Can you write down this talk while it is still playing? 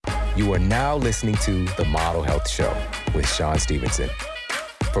You are now listening to The Model Health Show with Sean Stevenson.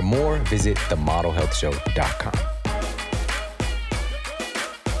 For more, visit themodelhealthshow.com.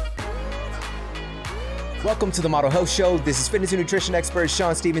 Welcome to The Model Health Show. This is fitness and nutrition expert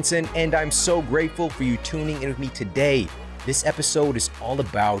Sean Stevenson, and I'm so grateful for you tuning in with me today. This episode is all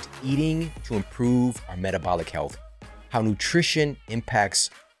about eating to improve our metabolic health, how nutrition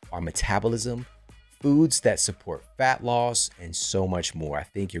impacts our metabolism, foods that support fat loss, and so much more. I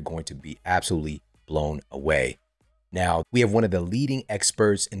think you're going to be absolutely blown away. Now, we have one of the leading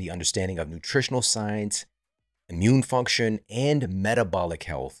experts in the understanding of nutritional science, immune function, and metabolic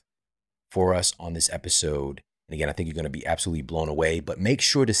health for us on this episode. And again, I think you're going to be absolutely blown away, but make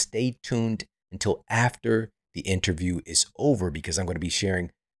sure to stay tuned until after the interview is over, because I'm going to be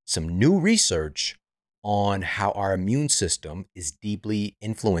sharing some new research on how our immune system is deeply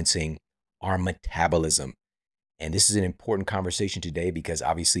influencing our metabolism. And this is an important conversation today because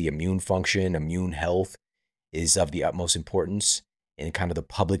obviously immune function, immune health is of the utmost importance in kind of the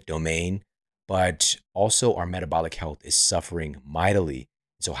public domain, but also our metabolic health is suffering mightily.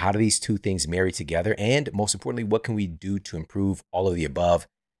 So how do these two things marry together? And most importantly, what can we do to improve all of the above?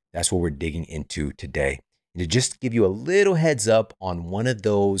 That's what we're digging into today. And to just give you a little heads up on one of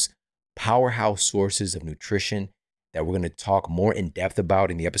those powerhouse sources of nutrition that we're going to talk more in depth about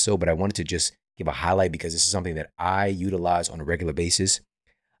in the episode, but I wanted to just give a highlight because this is something that I utilize on a regular basis.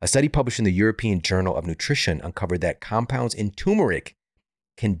 A study published in the European Journal of Nutrition uncovered that compounds in turmeric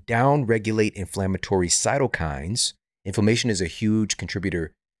can downregulate inflammatory cytokines. Inflammation is a huge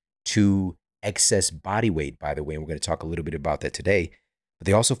contributor to excess body weight, by the way, and we're going to talk a little bit about that today. But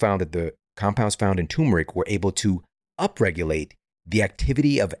they also found that the compounds found in turmeric were able to upregulate the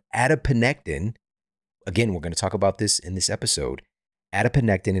activity of adiponectin. Again, we're going to talk about this in this episode,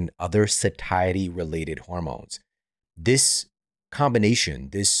 adiponectin and other satiety-related hormones. This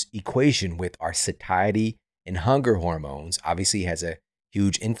combination, this equation with our satiety and hunger hormones obviously has a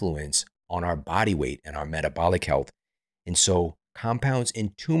huge influence on our body weight and our metabolic health. And so compounds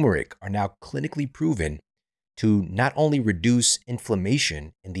in turmeric are now clinically proven to not only reduce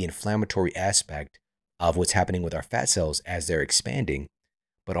inflammation in the inflammatory aspect of what's happening with our fat cells as they're expanding,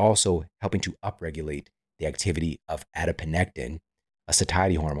 but also helping to upregulate the activity of adiponectin, a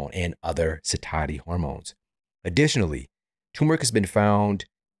satiety hormone, and other satiety hormones. Additionally, turmeric has been found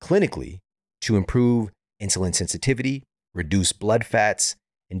clinically to improve insulin sensitivity, reduce blood fats,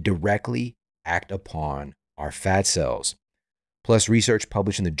 and directly act upon our fat cells. Plus, research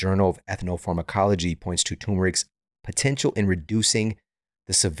published in the Journal of Ethnopharmacology points to turmeric's potential in reducing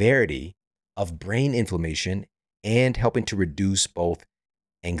the severity of brain inflammation and helping to reduce both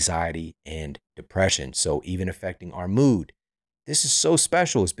anxiety and depression. So even affecting our mood. This is so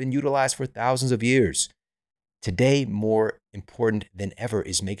special. It's been utilized for thousands of years. Today, more important than ever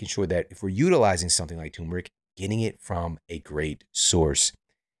is making sure that if we're utilizing something like turmeric, getting it from a great source.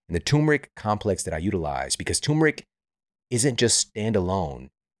 And the turmeric complex that I utilize, because turmeric isn't just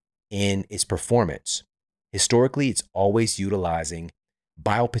standalone in its performance. Historically, it's always utilizing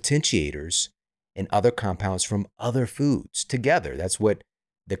biopotentiators and other compounds from other foods together. That's what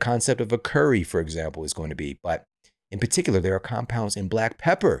the concept of a curry, for example, is going to be. But in particular, there are compounds in black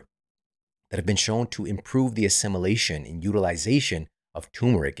pepper that have been shown to improve the assimilation and utilization of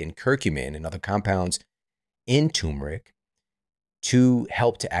turmeric and curcumin and other compounds in turmeric to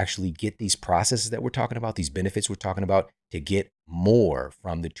help to actually get these processes that we're talking about, these benefits we're talking about, to get more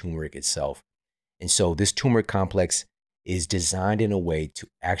from the turmeric itself. And so this turmeric complex is designed in a way to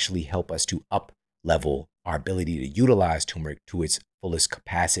actually help us to up level our ability to utilize turmeric to its fullest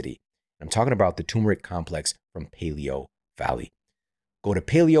capacity. I'm talking about the turmeric complex from Paleo Valley. Go to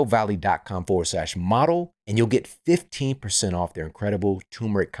paleovalley.com/model and you'll get 15% off their incredible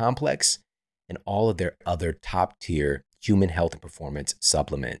turmeric complex and all of their other top tier human health and performance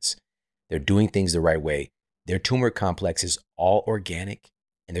supplements. They're doing things the right way. Their turmeric complex is all organic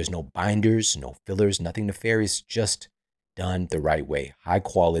and there's no binders, no fillers, nothing nefarious, just done the right way, high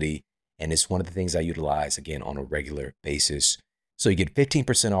quality. And it's one of the things I utilize, again, on a regular basis. So you get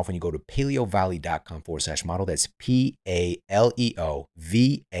 15% off when you go to paleovalley.com/model. That's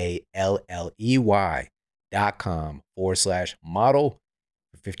PALEOVALLEY.com/model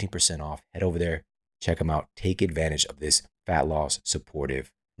for 15% off. Head over there, check them out. Take advantage of this fat loss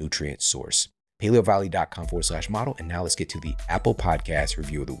supportive nutrient source. paleovalley.com/model. And now let's get to the Apple Podcast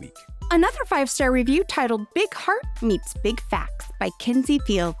review of the week. Another 5-star review titled Big Heart Meets Big Facts by Kinsey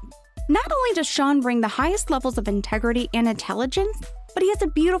Field. Not only does Sean bring the highest levels of integrity and intelligence, but he has a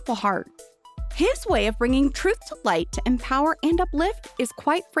beautiful heart. His way of bringing truth to light to empower and uplift is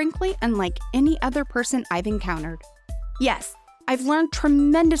quite frankly unlike any other person I've encountered. Yes, I've learned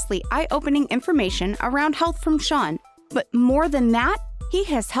tremendously eye-opening information around health from Sean, but more than that, he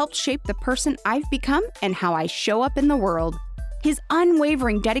has helped shape the person I've become and how I show up in the world. His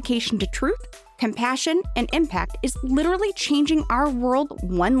unwavering dedication to truth, compassion, and impact is literally changing our world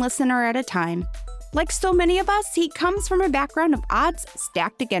one listener at a time. Like so many of us, he comes from a background of odds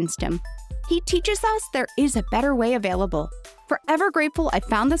stacked against him. He teaches us there is a better way available. Forever grateful I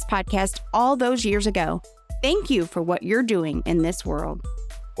found this podcast all those years ago. Thank you for what you're doing in this world.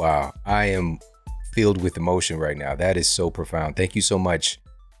 Wow, I am filled with emotion right now. That is so profound. Thank you so much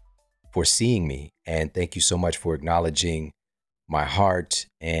for seeing me, and thank you so much for acknowledging my heart.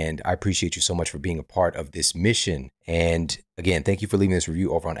 And I appreciate you so much for being a part of this mission. And again, thank you for leaving this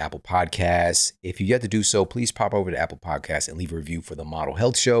review over on Apple Podcasts. If you yet to do so, please pop over to Apple Podcasts and leave a review for the Model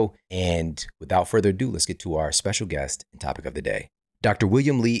Health Show. And without further ado, let's get to our special guest and topic of the day. Dr.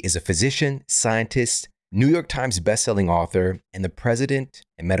 William Li is a physician, scientist, New York Times bestselling author, and the president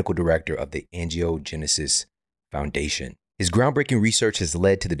and medical director of the Angiogenesis Foundation. His groundbreaking research has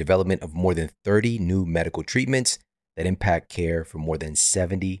led to the development of more than 30 new medical treatments that impact care for more than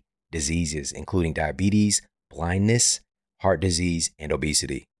 70 diseases, including diabetes, blindness, heart disease, and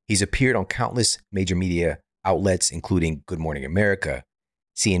obesity. He's appeared on countless major media outlets, including Good Morning America,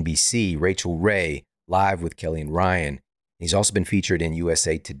 CNBC, Rachel Ray, Live with Kelly and Ryan. He's also been featured in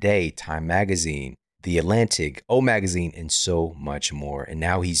USA Today, Time Magazine, The Atlantic, O Magazine, and so much more. And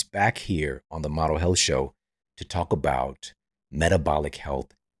now he's back here on the Model Health Show to talk about metabolic health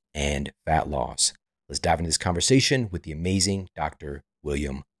and fat loss. Let's dive into this conversation with the amazing Dr.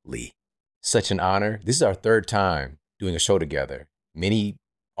 William Li. Such an honor. This is our third time doing a show together, many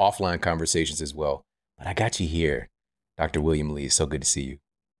offline conversations as well. But I got you here, Dr. William Li. It's so good to see you.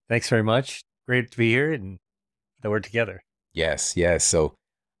 Thanks very much. Great to be here and that we're together. Yes. So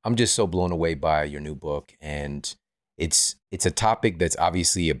I'm just so blown away by your new book. And it's a topic that's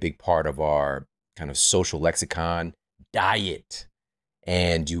obviously a big part of our kind of social lexicon, diet.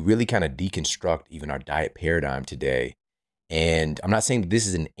 And you really kind of deconstruct even our diet paradigm today. And I'm not saying this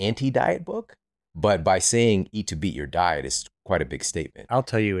is an anti-diet book, but by saying eat to beat your diet is quite a big statement. I'll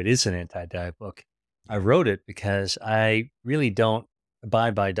tell you, it is an anti-diet book. I wrote it because I really don't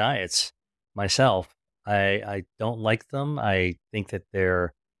abide by diets myself. I don't like them. I think that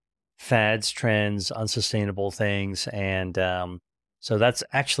they're fads, trends, unsustainable things. And so that's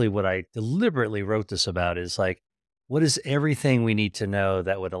actually what I deliberately wrote this about, is like, what is everything we need to know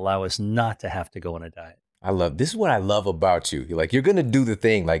that would allow us not to have to go on a diet? This is what I love about you. You're going to do the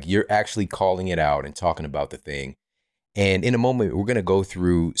thing, like you're actually calling it out and talking about the thing. And in a moment, we're going to go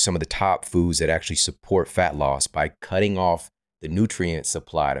through some of the top foods that actually support fat loss by cutting off the nutrient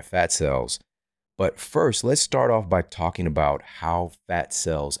supply to fat cells. But first, let's start off by talking about how fat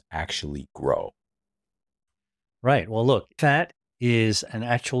cells actually grow. Right. Well, look, fat is an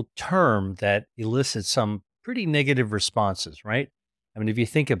actual term that elicits some pretty negative responses, right? I mean, if you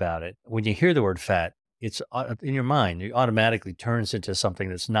think about it, when you hear the word fat, it's in your mind, it automatically turns into something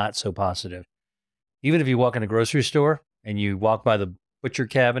that's not so positive. Even if you walk in a grocery store and you walk by the butcher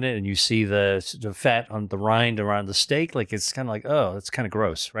cabinet and you see the fat on the rind around the steak, like it's kind of like, oh, that's kind of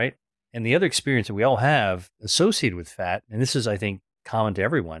gross, right? And the other experience that we all have associated with fat, and this is, I think, common to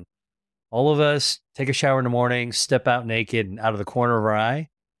everyone, all of us take a shower in the morning, step out naked, and out of the corner of our eye,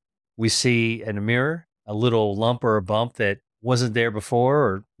 we see in a mirror a little lump or a bump that wasn't there before,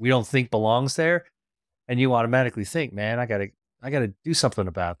 or we don't think belongs there. And you automatically think, man, I gotta do something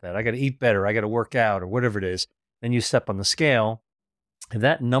about that. I gotta eat better. I gotta work out or whatever it is. Then you step on the scale. If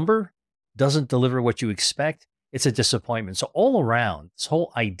that number doesn't deliver what you expect, it's a disappointment. So all around, this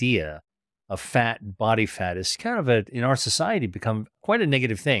whole idea of fat, body fat is kind of in our society become quite a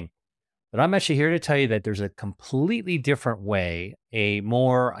negative thing. But I'm actually here to tell you that there's a completely different way, a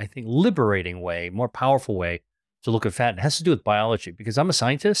more, I think, liberating way, more powerful way to look at fat. It has to do with biology, because I'm a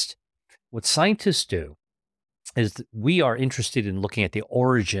scientist. What scientists do is that we are interested in looking at the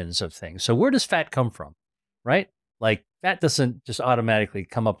origins of things. So where does fat come from, right? Like fat doesn't just automatically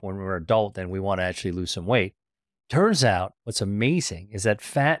come up when we're adult and we want to actually lose some weight. Turns out what's amazing is that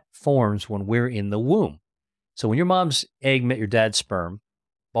fat forms when we're in the womb. So when your mom's egg met your dad's sperm,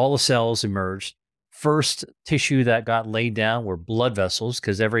 ball of cells emerged. First tissue that got laid down were blood vessels,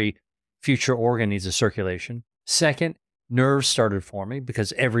 because every future organ needs a circulation. Second, nerves started forming,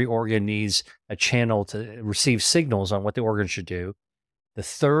 because every organ needs a channel to receive signals on what the organ should do. The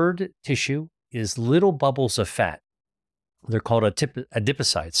third tissue is little bubbles of fat. They're called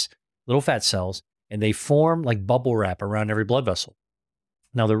adipocytes, little fat cells, and they form like bubble wrap around every blood vessel.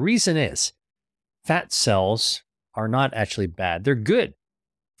 Now, the reason is fat cells are not actually bad. They're good.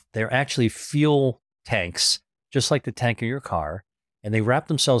 They're actually fuel tanks just like the tank in your car, and they wrap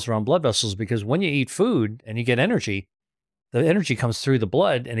themselves around blood vessels because when you eat food and you get energy, the energy comes through the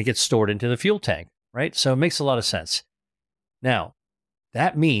blood and it gets stored into the fuel tank, right? So it makes a lot of sense. Now,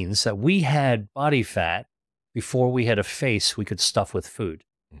 that means that we had body fat before we had a face we could stuff with food.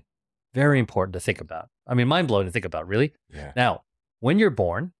 Very important to think about. I mean, mind blowing to think about, really. Yeah. Now, when you're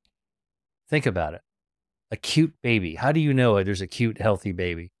born, think about it. A cute baby. How do you know there's a cute, healthy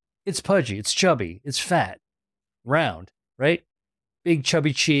baby? It's pudgy, it's chubby, it's fat, round, right? Big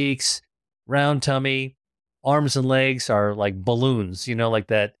chubby cheeks, round tummy, arms and legs are like balloons, like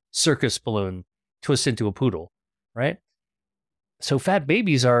that circus balloon twisted into a poodle, right? So fat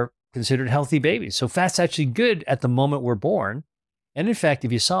babies are considered healthy babies. So fat's actually good at the moment we're born. And in fact,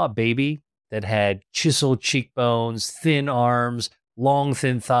 if you saw a baby that had chiseled cheekbones, thin arms, long,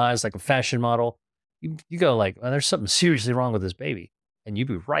 thin thighs, like a fashion model, you go like, well, there's something seriously wrong with this baby. And you'd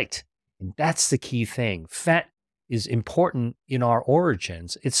be right. And that's the key thing. Fat is important in our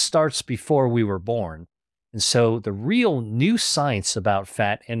origins. It starts before we were born. And so the real new science about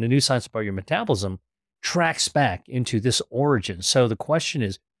fat and the new science about your metabolism tracks back into this origin. So the question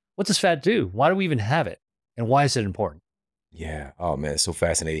is, what does fat do? Why do we even have it? And why is it important? Yeah. Oh man, it's so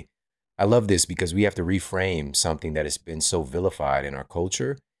fascinating. I love this because we have to reframe something that has been so vilified in our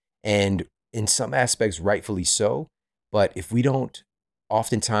culture, and in some aspects, rightfully so. But if we don't,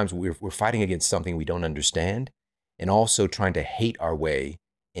 oftentimes we're fighting against something we don't understand, and also trying to hate our way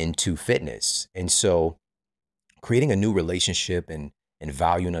into fitness. And so, creating a new relationship and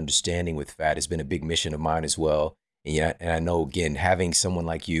value and understanding with fat has been a big mission of mine as well. And yeah, and I know again, having someone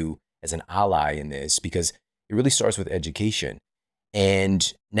like you as an ally in this, because it really starts with education.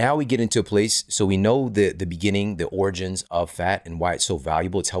 And now we get into a place, so we know the beginning, the origins of fat and why it's so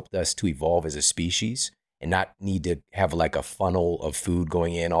valuable. It's helped us to evolve as a species and not need to have like a funnel of food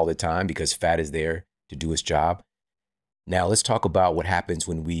going in all the time because fat is there to do its job. Now let's talk about what happens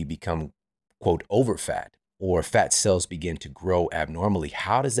when we become, quote, over fat or fat cells begin to grow abnormally.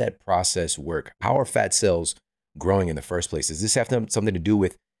 How does that process work? How are fat cells growing in the first place? Does this have something to do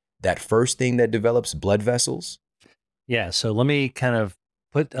with that first thing that develops, blood vessels? Yeah. So let me kind of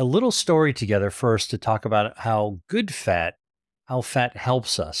put a little story together first to talk about how fat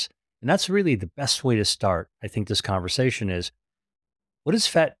helps us. And that's really the best way to start, I think, this conversation is, what is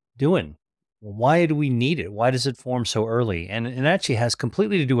fat doing? Why do we need it? Why does it form so early? And it actually has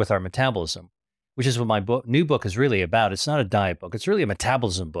completely to do with our metabolism, which is what my new book is really about. It's not a diet book. It's really a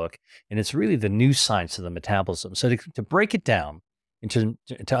metabolism book. And it's really the new science of the metabolism. So to break it down and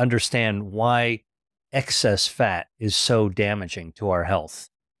to understand why excess fat is so damaging to our health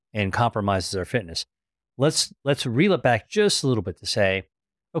and compromises our fitness, let's reel it back just a little bit to say,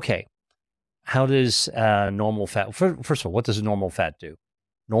 okay, how does normal fat, first of all, what does normal fat do?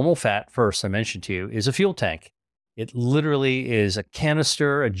 Normal fat, first, I mentioned to you, is a fuel tank. It literally is a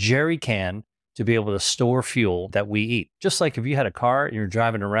canister, a jerry can to be able to store fuel that we eat. Just like if you had a car and you're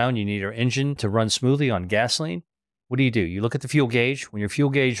driving around, you need your engine to run smoothly on gasoline. What do? You look at the fuel gauge. When your fuel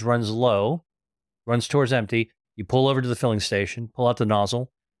gauge runs low, runs towards empty, you pull over to the filling station, pull out the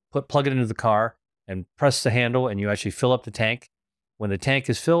nozzle, plug it into the car, and press the handle, and you actually fill up the tank. When the tank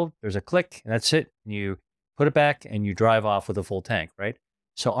is filled, there's a click, and that's it. And you put it back, and you drive off with a full tank, right?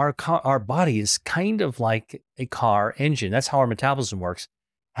 So our body is kind of like a car engine. That's how our metabolism works,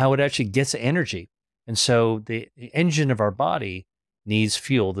 how it actually gets energy. And so the engine of our body needs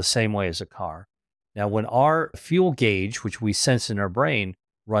fuel the same way as a car. Now, when our fuel gauge, which we sense in our brain,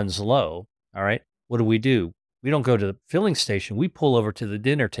 runs low, all right, what do? We don't go to the filling station. We pull over to the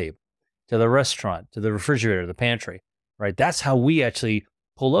dinner table, to the restaurant, to the refrigerator, the pantry, right? That's how we actually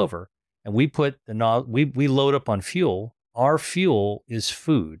pull over. And we put we load up on fuel. Our fuel is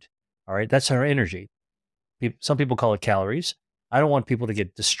food, all right? That's our energy. Some people call it calories. I don't want people to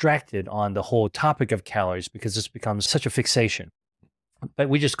get distracted on the whole topic of calories because this becomes such a fixation. But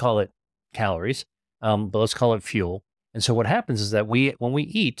we just call it calories, but let's call it fuel. And so what happens is that when we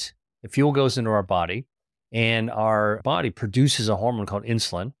eat, the fuel goes into our body, and our body produces a hormone called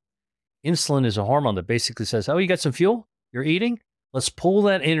insulin. Insulin is a hormone that basically says, "Oh, you got some fuel? You're eating? Let's pull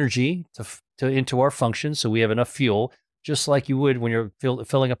that energy into our function, so we have enough fuel, just like you would when you're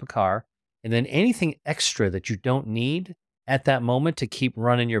filling up a car. And then anything extra that you don't need at that moment to keep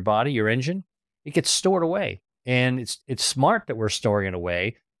running your body, your engine, it gets stored away. And it's smart that we're storing it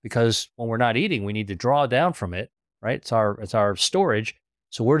away because when we're not eating, we need to draw down from it, right? It's our storage.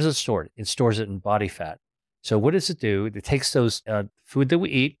 So where does it store it? It stores it in body fat. So what does it do? It takes those food that we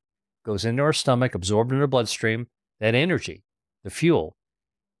eat, goes into our stomach, absorbed in our bloodstream. That energy, the fuel,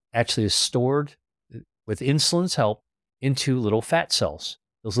 actually is stored with insulin's help into little fat cells.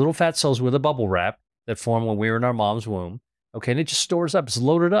 Those little fat cells with a bubble wrap that form when we were in our mom's womb. Okay. And it just stores up. It's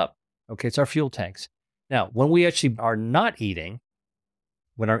loaded up. Okay. It's our fuel tanks. Now, when we actually are not eating,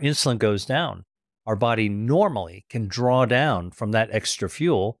 when our insulin goes down, our body normally can draw down from that extra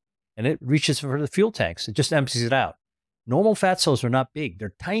fuel and it reaches for the fuel tanks. It just empties it out. Normal fat cells are not big,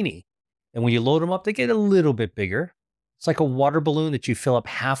 they're tiny. And when you load them up, they get a little bit bigger. It's like a water balloon that you fill up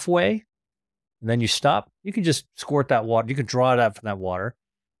halfway and then you stop. You can just squirt that water, you can draw it out from that water.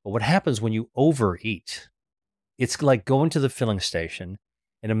 But what happens when you overeat? It's like going to the filling station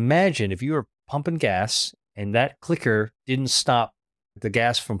and imagine if you were pumping gas and that clicker didn't stop the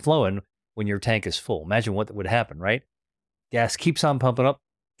gas from flowing when your tank is full. Imagine what would happen, right? Gas keeps on pumping up,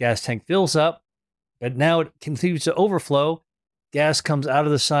 gas tank fills up, but now it continues to overflow. Gas comes out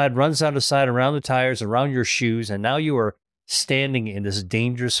of the side, runs out of the side, around the tires, around your shoes, and now you are standing in this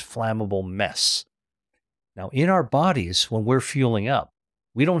dangerous, flammable mess. Now, in our bodies, when we're fueling up,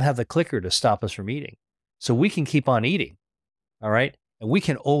 we don't have the clicker to stop us from eating. So we can keep on eating, all right? And we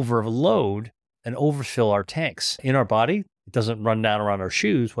can overload and overfill our tanks. In our body, it doesn't run down around our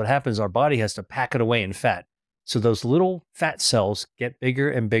shoes. What happens, our body has to pack it away in fat. So those little fat cells get bigger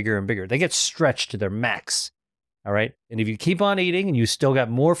and bigger and bigger. They get stretched to their max, all right? And if you keep on eating and you still got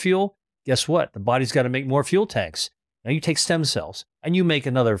more fuel, guess what? The body's got to make more fuel tanks. Now you take stem cells and you make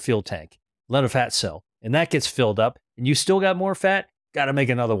another fuel tank, another fat cell, and that gets filled up and you still got more fat, got to make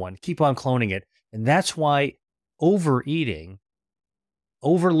another one. Keep on cloning it. And that's why overeating,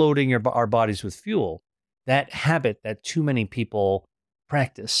 overloading our bodies with fuel, that habit that too many people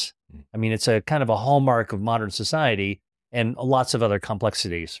practice. I mean, it's a kind of a hallmark of modern society and lots of other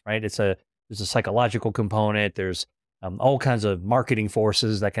complexities, right? There's a psychological component. There's all kinds of marketing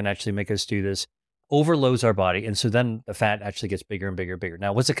forces that can actually make us do this. Overloads our body. And so then the fat actually gets bigger and bigger and bigger.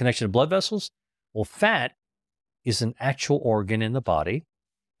 Now, what's the connection to blood vessels? Well, fat is an actual organ in the body,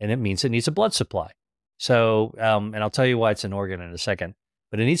 and it means it needs a blood supply. So, and I'll tell you why it's an organ in a second,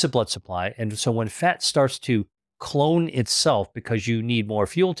 but it needs a blood supply. And so when fat starts to clone itself because you need more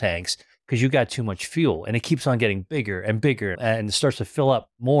fuel tanks, because you got too much fuel, and it keeps on getting bigger and bigger, and it starts to fill up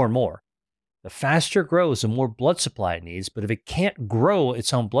more and more. The faster it grows, the more blood supply it needs. But if it can't grow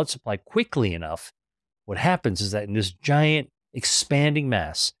its own blood supply quickly enough, what happens is that in this giant expanding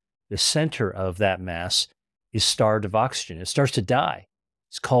mass, the center of that mass is starved of oxygen. It starts to die.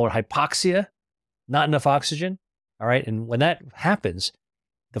 It's called hypoxia, not enough oxygen. All right. And when that happens,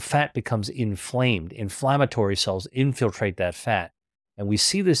 the fat becomes inflamed. Inflammatory cells infiltrate that fat. And we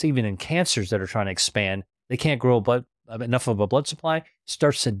see this even in cancers that are trying to expand. They can't grow enough of a blood supply, it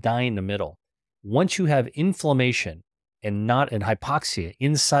starts to die in the middle. Once you have inflammation and not an hypoxia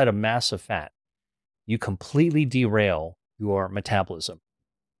inside a mass of fat, you completely derail your metabolism.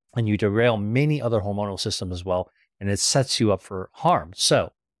 And you derail many other hormonal systems as well. And it sets you up for harm.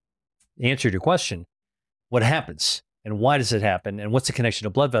 So, the answer to your question, what happens and why does it happen? And what's the connection to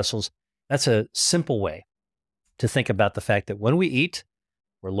blood vessels? That's a simple way to think about the fact that when we eat,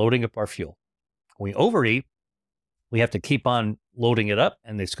 we're loading up our fuel. When we overeat, we have to keep on loading it up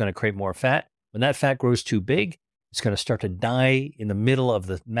and it's going to create more fat. When that fat grows too big, it's going to start to die in the middle of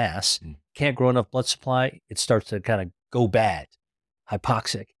the mass. Can't grow enough blood supply. It starts to kind of go bad,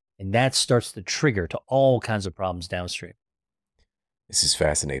 hypoxic. And that starts to trigger to all kinds of problems downstream. This is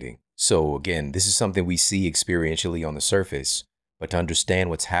fascinating. So again, this is something we see experientially on the surface, but to understand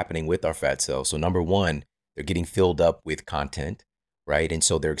what's happening with our fat cells. So number one, they're getting filled up with content, right? And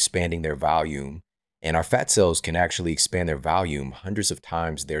so they're expanding their volume. And our fat cells can actually expand their volume hundreds of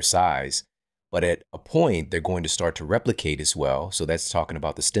times their size. But at a point, they're going to start to replicate as well. So that's talking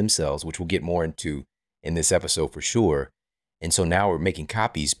about the stem cells, which we'll get more into in this episode for sure. And so now we're making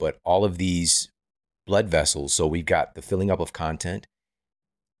copies, but all of these blood vessels, so we've got the filling up of content,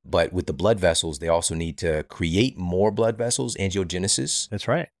 but with the blood vessels, they also need to create more blood vessels, angiogenesis. That's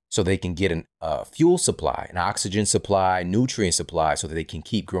right. So they can get a fuel supply, an oxygen supply, nutrient supply, so that they can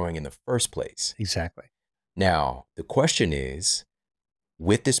keep growing in the first place. Exactly. Now, the question is,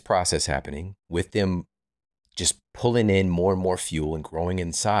 with this process happening, with them just pulling in more and more fuel and growing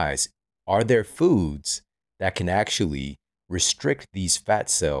in size, are there foods that can actually restrict these fat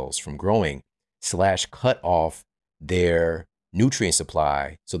cells from growing / cut off their nutrient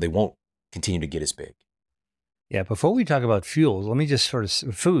supply so they won't continue to get as big? Yeah, before we talk about fuels, let me just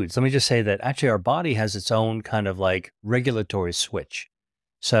foods, let me just say that actually our body has its own kind of like regulatory switch.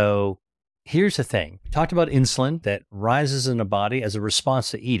 So here's the thing. We talked about insulin that rises in the body as a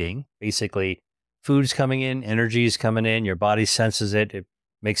response to eating. Basically, food's coming in, energy is coming in, your body senses it, it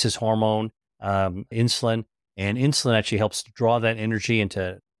makes this hormone, insulin, and insulin actually helps to draw that energy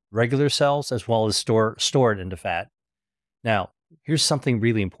into regular cells as well as store it into fat. Now, here's something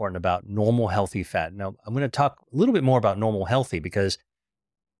really important about normal healthy fat. Now, I'm going to talk a little bit more about normal healthy because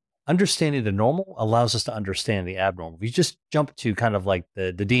understanding the normal allows us to understand the abnormal. If you just jump to kind of like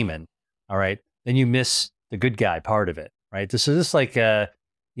the demon, all right, then you miss the good guy part of it, right? This is just like, kind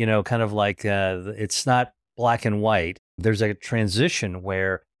of like it's not black and white. There's a transition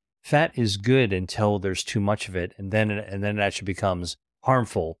where fat is good until there's too much of it, and then it actually becomes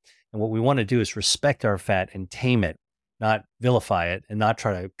harmful. And what we want to do is respect our fat and tame it, not vilify it, and not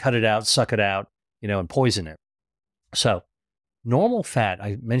try to cut it out, suck it out, and poison it. So normal fat,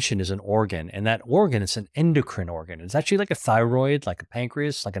 I mentioned, is an organ, and that organ is an endocrine organ. It's actually like a thyroid, like a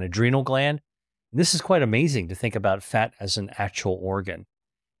pancreas, like an adrenal gland. And this is quite amazing to think about fat as an actual organ.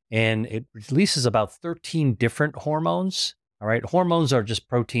 And it releases about 13 different hormones. All right. Hormones are just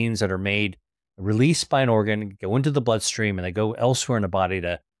proteins that are made, released by an organ, go into the bloodstream, and they go elsewhere in the body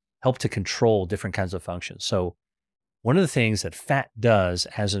to help to control different kinds of functions. So, one of the things that fat does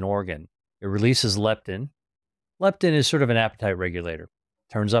as an organ, it releases leptin. Leptin is sort of an appetite regulator.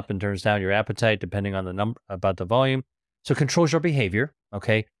 Turns up and turns down your appetite depending on the number, about the volume. So it controls your behavior.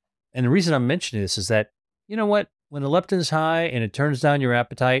 Okay. And the reason I'm mentioning this is that, you know what? When the leptin is high and it turns down your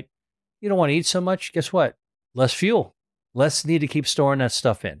appetite, you don't want to eat so much. Guess what? Less fuel, less need to keep storing that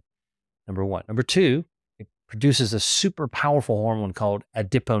stuff in. Number one. Number two, it produces a super powerful hormone called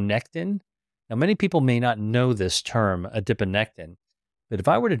adiponectin. Now, many people may not know this term, adiponectin, but if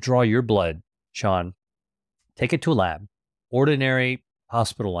I were to draw your blood, Sean, take it to a lab, ordinary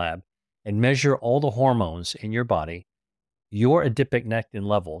hospital lab, and measure all the hormones in your body, your adiponectin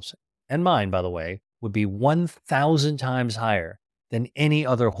levels, and mine, by the way, would be 1,000 times higher than any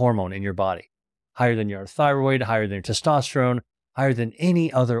other hormone in your body. Higher than your thyroid, higher than your testosterone, higher than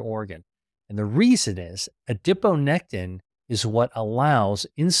any other organ. And the reason is adiponectin is what allows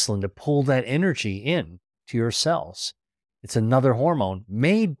insulin to pull that energy in to your cells. It's another hormone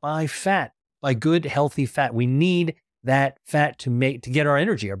made by fat, by good, healthy fat. We need that fat to get our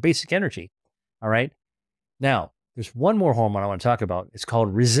energy, our basic energy. All right. Now, there's one more hormone I want to talk about. It's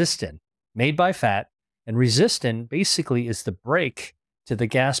called resistin, made by fat. And resistin basically is the brake to the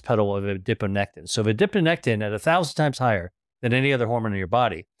gas pedal of adiponectin. So if adiponectin at 1,000 times higher than any other hormone in your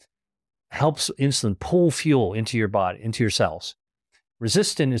body helps insulin pull fuel into your body, into your cells.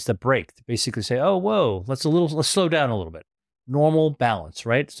 Resistin is the brake to basically say, oh, whoa, let's slow down a little bit. Normal balance,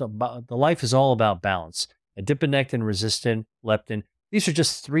 right? So the life is all about balance. Adiponectin, resistin, leptin. These are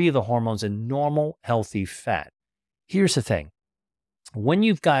just three of the hormones in normal, healthy fat. Here's the thing. When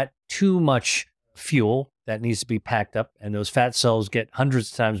you've got too much fuel that needs to be packed up and those fat cells get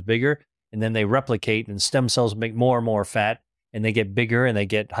hundreds of times bigger and then they replicate and stem cells make more and more fat and they get bigger and they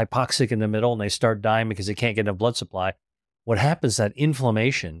get hypoxic in the middle and they start dying because they can't get enough blood supply. What happens is that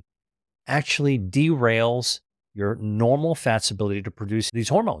inflammation actually derails your normal fat's ability to produce these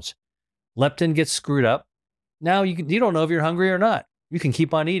hormones. Leptin gets screwed up. Now you don't know if you're hungry or not. You can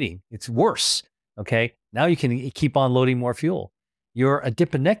keep on eating. It's worse. Okay. Now you can keep on loading more fuel. Your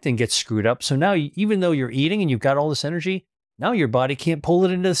adiponectin gets screwed up. So now even though you're eating and you've got all this energy, now your body can't pull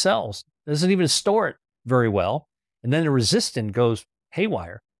it into the cells. Doesn't even store it very well. And then the resistin goes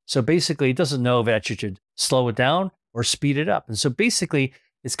haywire. So basically it doesn't know that you should slow it down or speed it up. And so basically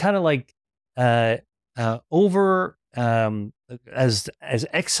it's kind of like as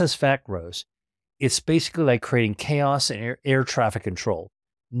excess fat grows, it's basically like creating chaos and air traffic control.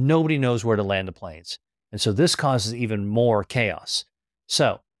 Nobody knows where to land the planes. And so this causes even more chaos.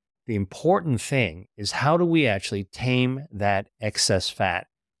 So the important thing is how do we actually tame that excess fat?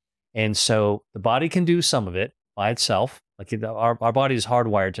 And so the body can do some of it by itself. Like our body is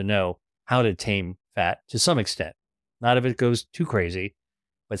hardwired to know how to tame fat to some extent. Not if it goes too crazy.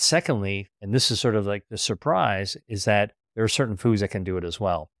 But secondly, and this is sort of like the surprise, is that there are certain foods that can do it as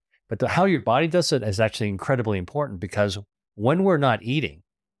well. But how your body does it is actually incredibly important because when we're not eating,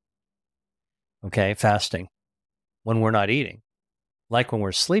 okay, fasting, when we're not eating, like when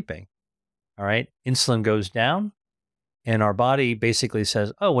we're sleeping, all right, insulin goes down and our body basically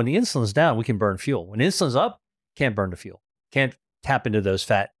says, oh, when the insulin's down, we can burn fuel. When insulin's up, can't burn the fuel, can't tap into those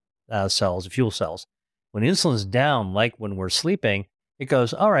fat cells, fuel cells. When insulin's down, like when we're sleeping, it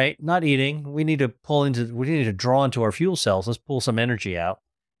goes, all right, not eating. We need to draw into our fuel cells. Let's pull some energy out.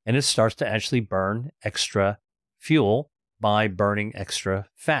 And it starts to actually burn extra fuel by burning extra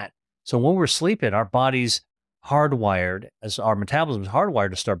fat. So when we're sleeping, our body's hardwired, as our metabolism is hardwired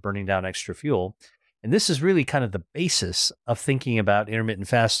to start burning down extra fuel. And this is really kind of the basis of thinking about intermittent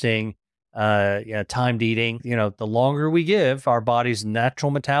fasting, timed eating. The longer we give our body's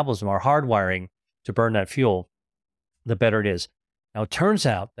natural metabolism, our hardwiring to burn that fuel, the better it is. Now, it turns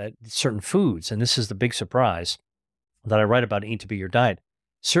out that certain foods, and this is the big surprise, that I write about in Eat to Be Your Diet,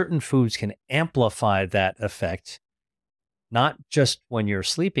 certain foods can amplify that effect, not just when you're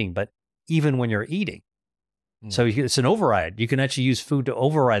sleeping, but even when you're eating. So it's an override. You can actually use food to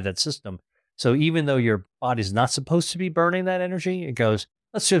override that system. So even though your body's not supposed to be burning that energy, it goes,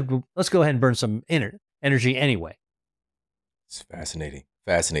 let's go ahead and burn some energy anyway. It's fascinating.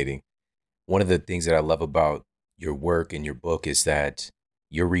 Fascinating. One of the things that I love about your work and your book is that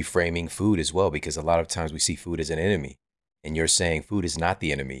you're reframing food as well, because a lot of times we see food as an enemy, and you're saying food is not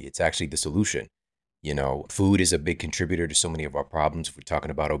the enemy. It's actually the solution. You know, food is a big contributor to so many of our problems. If we're talking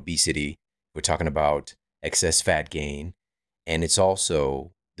about obesity, we're talking about excess fat gain, and it's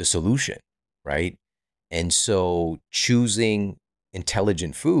also the solution, right? And so choosing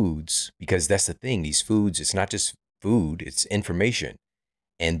intelligent foods, because that's the thing, these foods, it's not just food, it's information.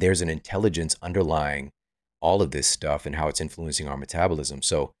 And there's an intelligence underlying all of this stuff and how it's influencing our metabolism.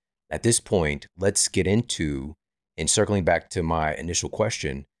 So at this point, let's get into, and circling back to my initial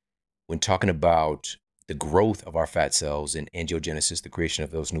question, when talking about the growth of our fat cells and angiogenesis, the creation of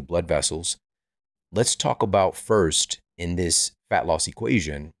those new blood vessels, let's talk about first in this fat loss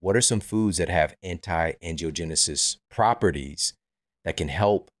equation, what are some foods that have anti-angiogenesis properties that can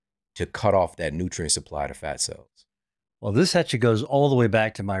help to cut off that nutrient supply to fat cells? Well, this actually goes all the way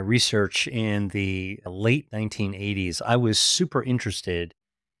back to my research in the late 1980s. I was super interested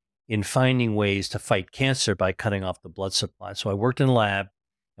in finding ways to fight cancer by cutting off the blood supply. So I worked in a lab,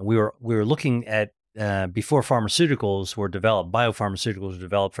 and we were looking at before pharmaceuticals were developed, biopharmaceuticals were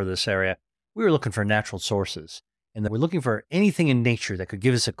developed for this area. We were looking for natural sources, and we're looking for anything in nature that could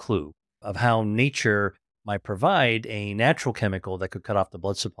give us a clue of how nature might provide a natural chemical that could cut off the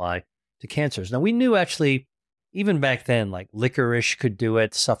blood supply to cancers. Now, we knew actually, even back then, like licorice could do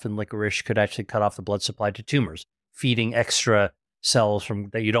it. Stuff in licorice could actually cut off the blood supply to tumors, feeding extra cells from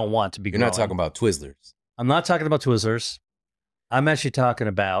that you don't want to be You're growing. not talking about Twizzlers. I'm not talking about Twizzlers. I'm actually talking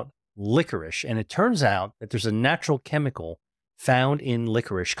about licorice. And it turns out that there's a natural chemical found in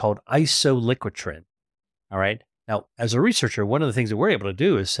licorice called isoliquitrin. All right. Now, as a researcher, one of the things that we're able to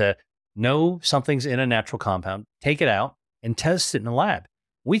do is know something's in a natural compound, take it out, and test it in the lab.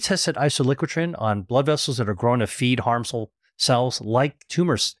 We tested isoliquitrin on blood vessels that are grown to feed harmful cells like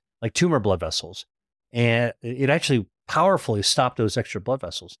tumors, like tumor blood vessels. And it actually powerfully stopped those extra blood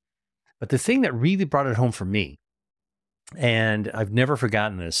vessels. But the thing that really brought it home for me, and I've never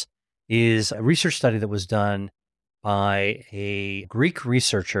forgotten this, is a research study that was done by a Greek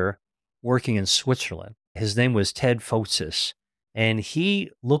researcher working in Switzerland. His name was Ted Fosis, and he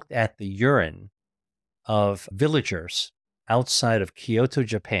looked at the urine of villagers outside of Kyoto,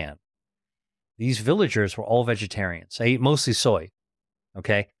 Japan. These villagers were all vegetarians. They ate mostly soy,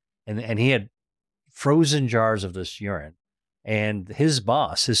 okay? And he had frozen jars of this urine. And his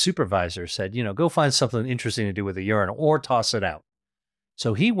boss, his supervisor said, go find something interesting to do with the urine or toss it out.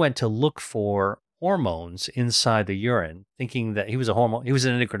 So he went to look for hormones inside the urine, thinking that he was an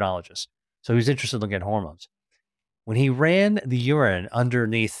endocrinologist. So he was interested in looking at hormones. When he ran the urine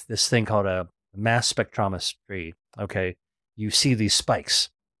underneath this thing called a mass spectrometry, okay, you see these spikes.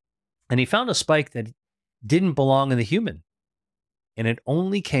 And he found a spike that didn't belong in the human. And it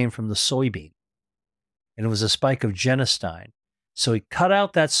only came from the soybean. And it was a spike of genistein. So he cut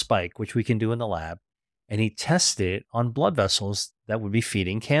out that spike, which we can do in the lab, and he tested it on blood vessels that would be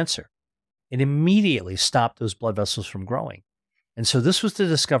feeding cancer. It immediately stopped those blood vessels from growing. And so this was to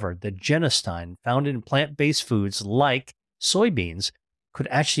discover that genistein found in plant-based foods like soybeans could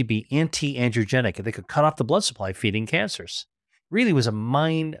actually be anti-angiogenic, and they could cut off the blood supply feeding cancers. Really was a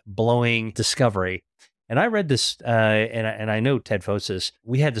mind-blowing discovery. And I read this, and I know Ted Fosis,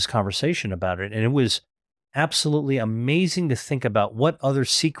 we had this conversation about it, and it was absolutely amazing to think about what other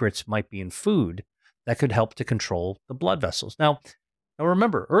secrets might be in food that could help to control the blood vessels. Now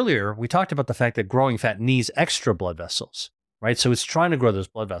remember, earlier we talked about the fact that growing fat needs extra blood vessels, right? So it's trying to grow those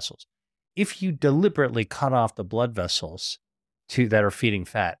blood vessels. If you deliberately cut off the blood vessels that are feeding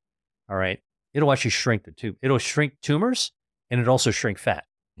fat, all right, it'll actually shrink the tube. It'll shrink tumors, and it also shrink fat.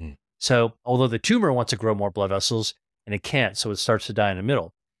 So although the tumor wants to grow more blood vessels and it can't, so it starts to die in the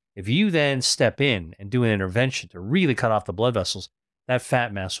middle. If you then step in and do an intervention to really cut off the blood vessels, that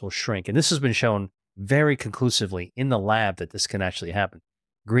fat mass will shrink. And this has been shown very conclusively in the lab that this can actually happen.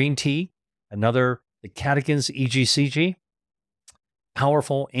 Green tea, the catechins, EGCG,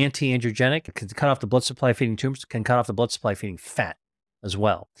 powerful anti-angiogenic, can cut off the blood supply feeding tumors, can cut off the blood supply feeding fat as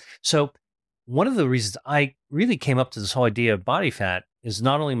well. So one of the reasons I really came up to this whole idea of body fat is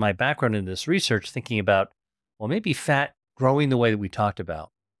not only my background in this research, thinking about, well, maybe fat growing the way that we talked about,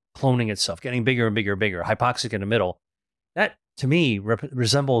 cloning itself, getting bigger and bigger and bigger, hypoxic in the middle. That, to me,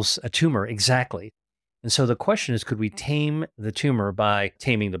 resembles a tumor exactly. And so the question is, could we tame the tumor by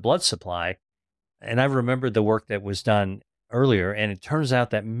taming the blood supply? And I remember the work that was done earlier, and it turns out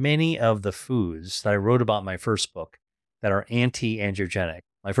that many of the foods that I wrote about in my first book that are anti-angiogenic,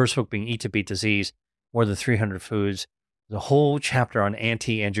 my first book being Eat to Beat Disease, more than 300 foods, the whole chapter on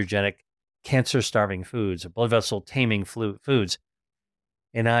anti-angiogenic, cancer-starving foods, blood vessel taming foods.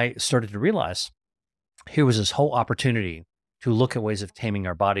 And I started to realize here was this whole opportunity to look at ways of taming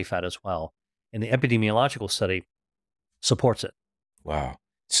our body fat as well. And the epidemiological study supports it. Wow.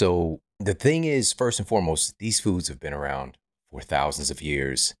 So the thing is, first and foremost, these foods have been around for thousands of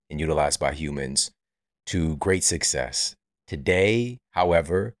years and utilized by humans to great success. Today,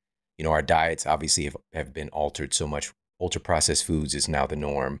 however, our diets obviously have been altered so much. Ultra processed foods is now the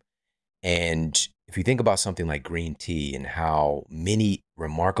norm. And if you think about something like green tea and how many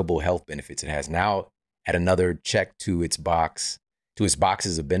remarkable health benefits it has, now add another check to its boxes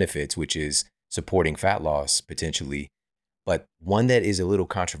of benefits, which is supporting fat loss potentially. But one that is a little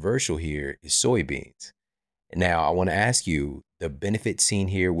controversial here is soybeans. Now, I want to ask you the benefit seen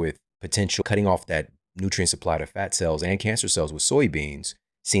here with potential cutting off that nutrient supply to fat cells and cancer cells with soybeans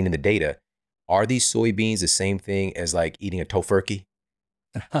seen in the data. Are these soybeans the same thing as like eating a tofurkey?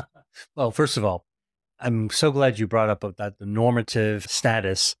 Well, first of all, I'm so glad you brought up about the normative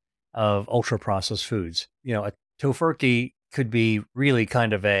status of ultra processed foods. A tofurkey could be really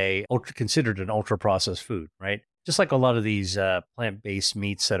kind of considered an ultra processed food, right? Just like a lot of these plant-based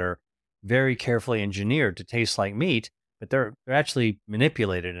meats that are very carefully engineered to taste like meat, but they're actually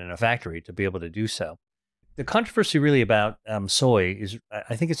manipulated in a factory to be able to do so. The controversy really about soy is,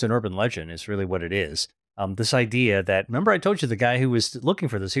 I think it's an urban legend, is really what it is. This idea that, remember I told you the guy who was looking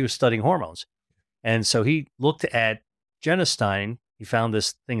for this, he was studying hormones. And so he looked at genistein. He found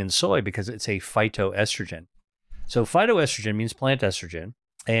this thing in soy because it's a phytoestrogen. So phytoestrogen means plant estrogen.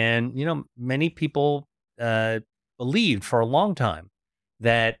 And, many people believed for a long time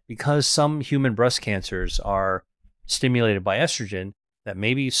that because some human breast cancers are stimulated by estrogen, that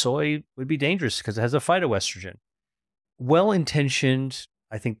maybe soy would be dangerous because it has a phytoestrogen. Well-intentioned,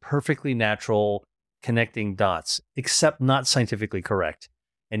 I think perfectly natural connecting dots, except not scientifically correct.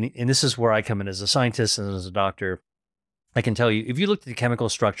 And this is where I come in as a scientist and as a doctor. I can tell you, if you looked at the chemical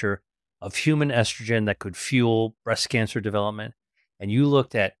structure of human estrogen that could fuel breast cancer development, and you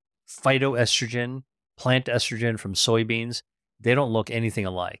looked at phytoestrogen, plant estrogen from soybeans, they don't look anything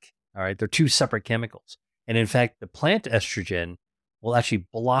alike. All right. They're two separate chemicals. And in fact, the plant estrogen will actually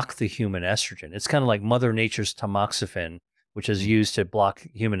block the human estrogen. It's kind of like Mother Nature's tamoxifen, which is used to block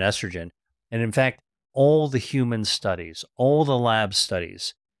human estrogen. And in fact, all the human studies, all the lab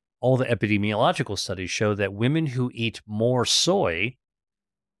studies, all the epidemiological studies show that women who eat more soy,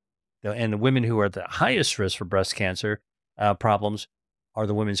 and the women who are at the highest risk for breast cancer problems are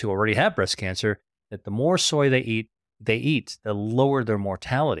the women who already have breast cancer, that the more soy they eat, the lower their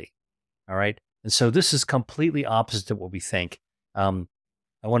mortality. All right. And so this is completely opposite to what we think. I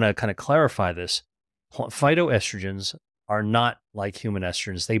want to kind of clarify this. Phytoestrogens are not like human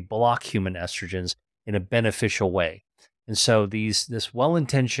estrogens. They block human estrogens in a beneficial way. And so this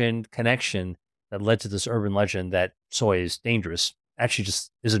well-intentioned connection that led to this urban legend that soy is dangerous actually just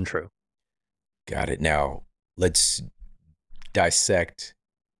isn't true. Got it. Now, let's dissect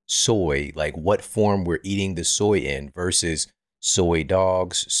soy, like what form we're eating the soy in versus soy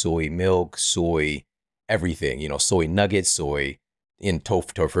dogs, soy milk, soy everything, soy nuggets, soy in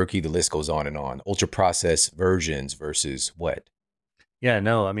tofurkey, the list goes on and on. Ultra processed versions versus what? Yeah,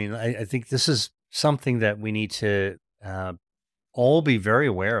 no, I mean, I think this is something that we need to all be very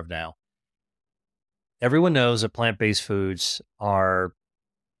aware of now. Everyone knows that plant-based foods are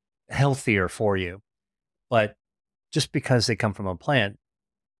healthier for you, but just because they come from a plant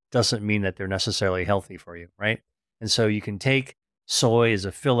doesn't mean that they're necessarily healthy for you, right? And so you can take soy as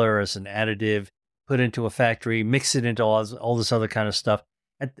a filler, as an additive, put it into a factory, mix it into all this other kind of stuff,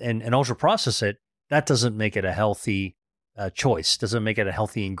 and ultra process it. That doesn't make it a healthy choice. Doesn't make it a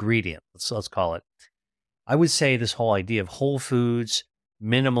healthy ingredient. Let's call it. I would say this whole idea of whole foods,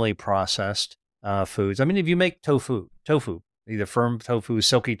 minimally processed foods. I mean, if you make tofu, either firm tofu,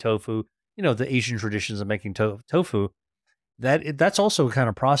 silky tofu, the Asian traditions of making tofu, that's also a kind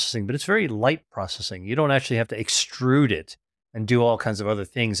of processing, but it's very light processing. You don't actually have to extrude it and do all kinds of other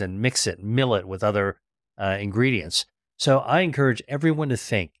things and mix it, mill it with other ingredients. So I encourage everyone to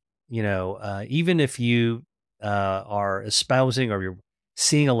think, even if you are espousing or you're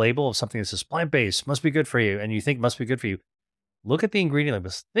seeing a label of something that says plant-based, must be good for you, and you think must be good for you, look at the ingredient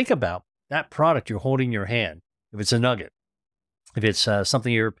labels. Think about that product you're holding in your hand. If it's a nugget, if it's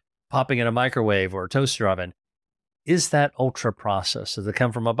something you're popping in a microwave or a toaster oven, is that ultra processed? Does it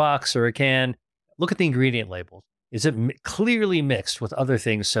come from a box or a can? look at the ingredient labels. Is it clearly mixed with other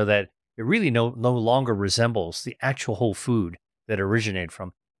things so that it really no longer resembles the actual whole food that it originated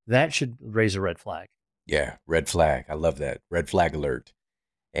from? That should raise a red flag. Yeah, red flag. I love that. Red flag alert.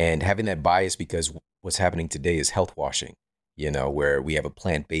 And having that bias because what's happening today is health washing, where we have a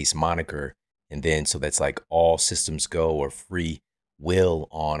plant-based moniker. And then so that's like all systems go or free will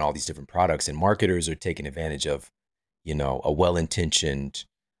on all these different products. And marketers are taking advantage of, a well-intentioned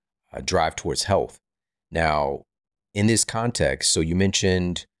drive towards health. Now, in this context, so you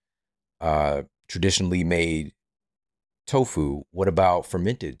mentioned traditionally made tofu. What about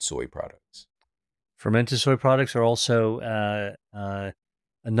fermented soy products? Fermented soy products are also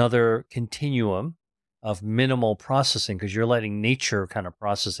another continuum of minimal processing because you're letting nature kind of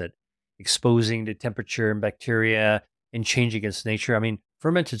process it, exposing the temperature and bacteria and changing its nature. I mean,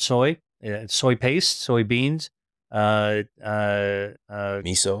 fermented soy, soy paste, soybeans, uh, uh, uh,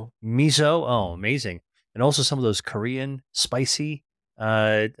 Miso? miso. Oh, amazing. And also some of those Korean spicy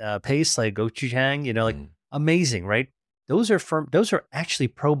pastes like gochujang, like Mm. amazing, right? Those are actually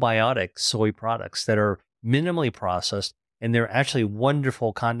probiotic soy products that are minimally processed and they're actually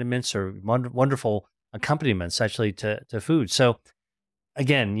wonderful condiments or wonderful accompaniments actually to food. So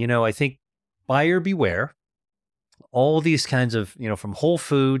again, I think buyer beware. All these kinds of, from whole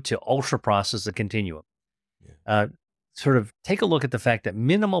food to ultra processed, the continuum. Yeah. Sort of take a look at the fact that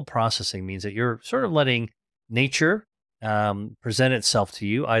minimal processing means that you're sort of letting nature present itself to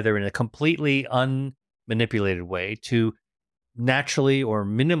you either in a completely unmanipulated way to naturally or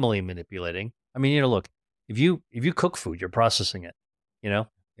minimally manipulating. I mean, look, if you cook food, you're processing it, and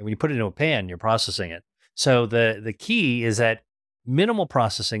when you put it into a pan, you're processing it. So the key is that minimal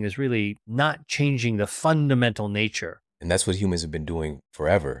processing is really not changing the fundamental nature. And that's what humans have been doing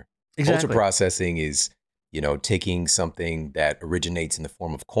forever. Ultra Exactly. processing is, taking something that originates in the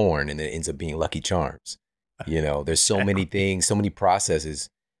form of corn and it ends up being Lucky Charms. There's so many Exactly. things, so many processes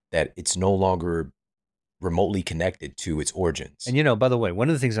that it's no longer remotely connected to its origins. And by the way, one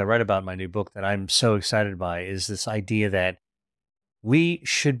of the things I write about in my new book that I'm so excited by is this idea that we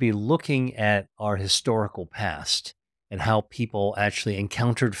should be looking at our historical past and how people actually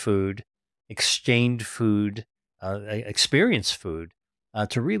encountered food, exchanged food, experienced food,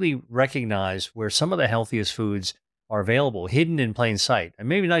 to really recognize where some of the healthiest foods are available, hidden in plain sight, and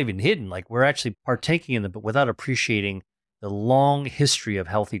maybe not even hidden. Like we're actually partaking in them, but without appreciating the long history of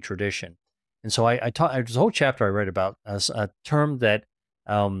healthy tradition. And so I taught. There's a whole chapter I read about as a term that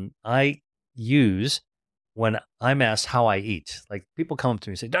I use when I'm asked how I eat. Like people come up to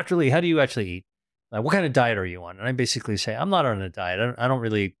me and say, Dr. Lee, how do you actually eat? What kind of diet are you on? And I basically say, I'm not on a diet. I don't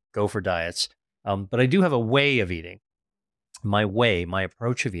really go for diets, but I do have a way of eating. My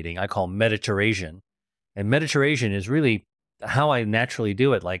approach of eating, I call Mediterranean. And Mediterranean is really how I naturally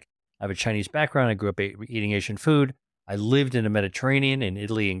do it. Like I have a Chinese background. I grew up eating Asian food. I lived in the Mediterranean in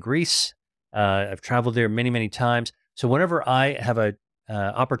Italy and Greece. I've traveled there many, many times. So whenever I have a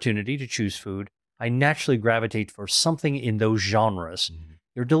opportunity to choose food, I naturally gravitate for something in those genres. Mhm.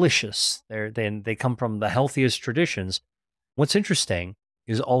 They're delicious. They come from the healthiest traditions. What's interesting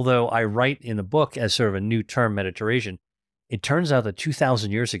is although I write in the book as sort of a new term, Mediterranean, it turns out that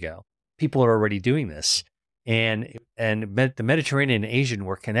 2,000 years ago, people are already doing this. The Mediterranean and Asian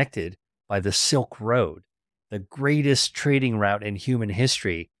were connected by the Silk Road, the greatest trading route in human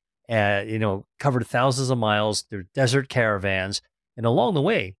history. Covered thousands of miles. They're desert caravans. And along the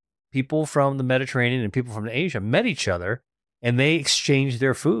way, people from the Mediterranean and people from Asia met each other and they exchanged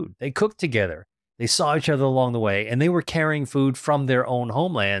their food. They cooked together. They saw each other along the way and they were carrying food from their own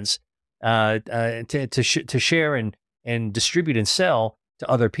homelands to share and distribute and sell to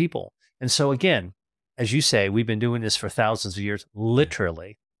other people. And so again, as you say, we've been doing this for thousands of years,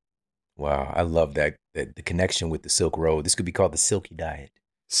 literally. Wow, I love that the connection with the Silk Road. This could be called the Silky Diet.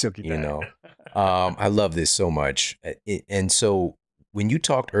 Silky You diet. know, I love this so much. And so, when you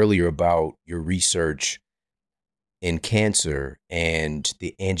talked earlier about your research in cancer and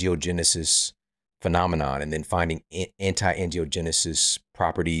the angiogenesis phenomenon, and then finding anti-angiogenesis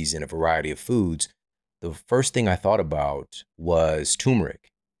properties in a variety of foods, the first thing I thought about was turmeric,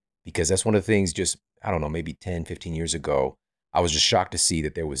 because that's one of the things just, I don't know, maybe 10, 15 years ago, I was just shocked to see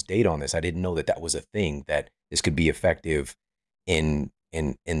that there was data on this. I didn't know that that was a thing, that this could be effective in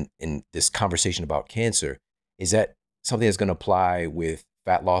this conversation about cancer. Is that something that's going to apply with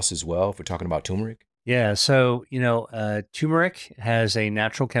fat loss as well, if we're talking about turmeric? Yeah. So, turmeric has a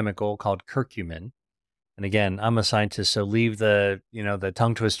natural chemical called curcumin. And again, I'm a scientist, so leave the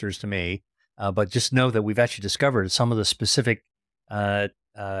tongue twisters to me. But just know that we've actually discovered some of the specific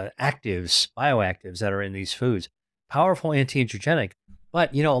bioactives that are in these foods. Powerful anti-angiogenic,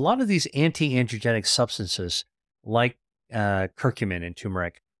 But, a lot of these anti-androgenic substances like curcumin in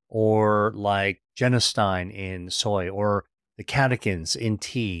turmeric or like genistein in soy or the catechins in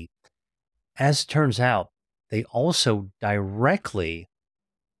tea, as it turns out, they also directly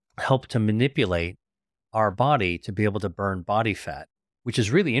help to manipulate our body to be able to burn body fat, which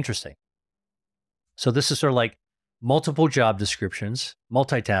is really interesting. So this is sort of like multiple job descriptions,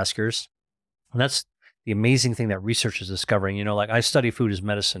 multitaskers. And that's the amazing thing that research is discovering. Like I study food as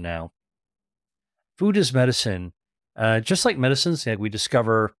medicine now. Food is medicine, just like medicines. Like we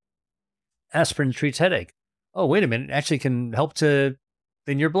discover aspirin treats headache. Oh, wait a minute! It actually can help to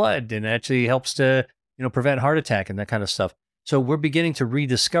thin your blood, and actually helps to prevent heart attack and that kind of stuff. So we're beginning to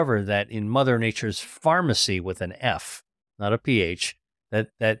rediscover that in Mother Nature's pharmacy with an F, not a PH,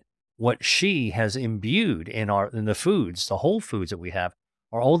 that what she has imbued in the foods, the whole foods that we have,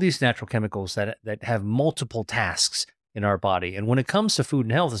 are all these natural chemicals that have multiple tasks in our body. And when it comes to food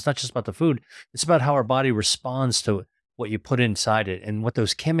and health, it's not just about the food, it's about how our body responds to what you put inside it and what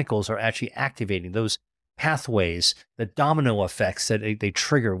those chemicals are actually activating, those pathways, the domino effects that they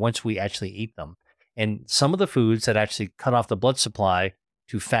trigger once we actually eat them. And some of the foods that actually cut off the blood supply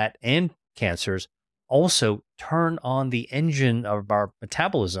to fat and cancers also turn on the engine of our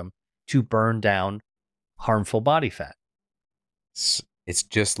metabolism to burn down harmful body fat. It's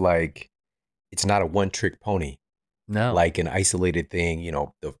just like, it's not a one-trick pony. No. Like an isolated thing,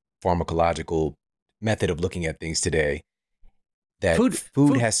 the pharmacological method of looking at things today, that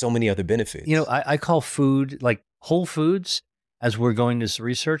food has so many other benefits. I call food like whole foods as we're going this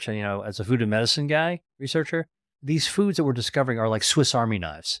research. And, as a food and medicine researcher, these foods that we're discovering are like Swiss Army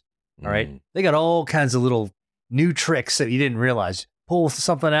knives. All right. They got all kinds of little new tricks that you didn't realize. Pull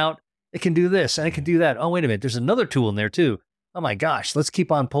something out, it can do this and it can do that. Oh, wait a minute. There's another tool in there too. Oh my gosh, let's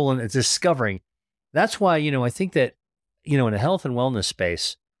keep on pulling and discovering. That's why, I think that, in the health and wellness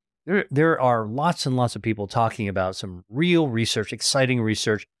space, there are lots and lots of people talking about some real research, exciting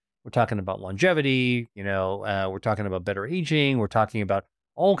research. We're talking about longevity, we're talking about better aging. We're talking about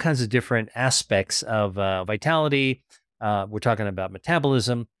all kinds of different aspects of vitality. We're talking about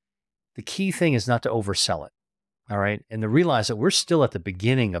metabolism. The key thing is not to oversell it. All right. And to realize that we're still at the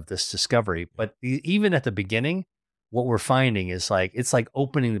beginning of this discovery, but even at the beginning, what we're finding is it's like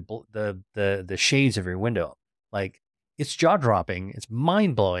opening the shades of your window. Like it's jaw dropping. It's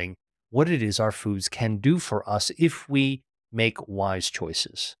mind blowing what it is our foods can do for us if we make wise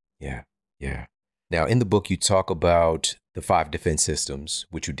choices. Yeah. Yeah. Now in the book, you talk about the 5 defense systems,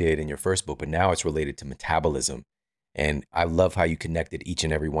 which you did in your first book, but now it's related to metabolism. And I love how you connected each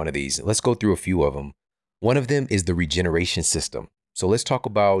and every one of these. Let's go through a few of them. One of them is the regeneration system. So let's talk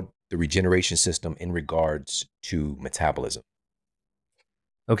about the regeneration system in regards to metabolism.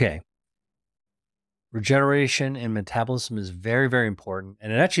 Okay. Regeneration and metabolism is very, very important.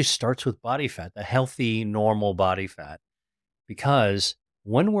 And it actually starts with body fat, the healthy, normal body fat. Because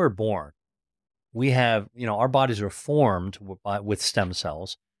when we're born, we have, our bodies are formed with stem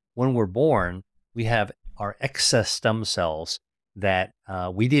cells. When we're born, we have our excess stem cells that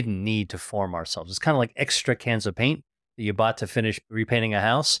we didn't need to form ourselves. It's kind of like extra cans of paint that you bought to finish repainting a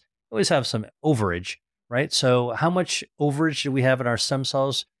house. You always have some overage, right? So how much overage do we have in our stem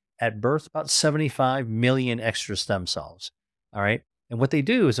cells at birth? About 75 million extra stem cells, all right? And what they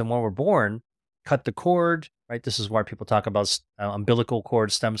do is when we're born, cut the cord, right? This is why people talk about umbilical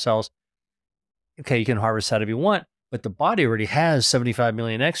cord stem cells. Okay, you can harvest that if you want, but the body already has 75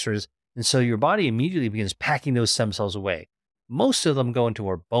 million extras. And so your body immediately begins packing those stem cells away. Most of them go into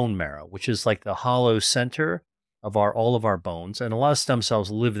our bone marrow, which is like the hollow center of all of our bones. And a lot of stem cells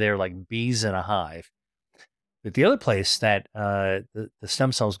live there like bees in a hive. But the other place that the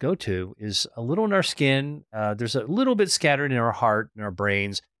stem cells go to is a little in our skin. There's a little bit scattered in our heart and our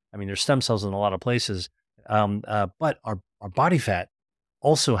brains. I mean, there's stem cells in a lot of places. But our body fat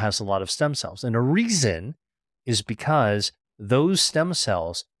also has a lot of stem cells. And the reason is because those stem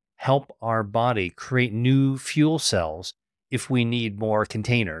cells help our body create new fuel cells if we need more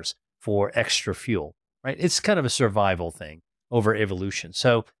containers for extra fuel, right? It's kind of a survival thing over evolution.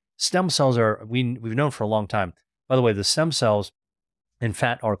 So stem cells we've known for a long time. By the way, the stem cells in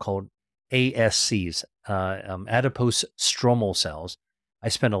fat are called ASCs, adipose stromal cells. I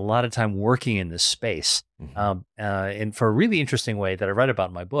spend a lot of time working in this space. And for a really interesting way that I write about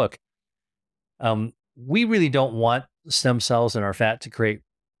in my book, we really don't want stem cells in our fat to create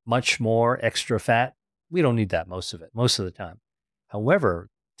much more extra fat. We don't need that most of the time. However,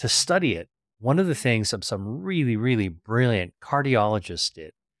 to study it, one of the things that some really, really brilliant cardiologists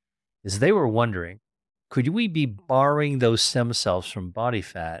did is they were wondering, could we be borrowing those stem cells from body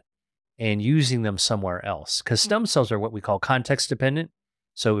fat and using them somewhere else? Because stem cells are what we call context dependent.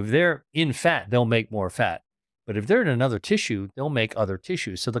 So if they're in fat, they'll make more fat. But if they're in another tissue, they'll make other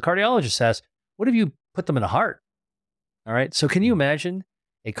tissues. So the cardiologist asks, what if you put them in a heart? All right. So can you imagine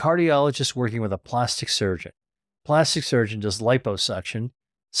a cardiologist working with a plastic surgeon? Plastic surgeon does liposuction,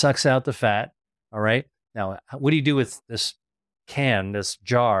 sucks out the fat. All right. Now, what do you do with this this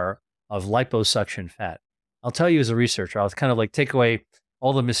jar of liposuction fat? I'll tell you as a researcher, I'll kind of like take away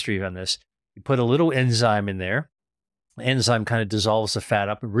all the mystery on this. You put a little enzyme in there. The enzyme kind of dissolves the fat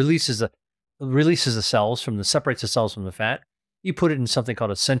up and releases the cells separates the cells from the fat. You put it in something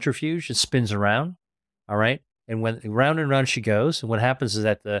called a centrifuge. It spins around. All right. And when round and round she goes, and what happens is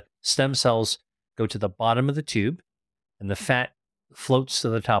that the stem cells go to the bottom of the tube and the fat floats to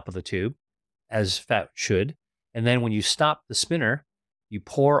the top of the tube, as fat should. And then when you stop the spinner, you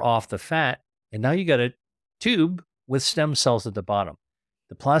pour off the fat, and now you got a tube with stem cells at the bottom.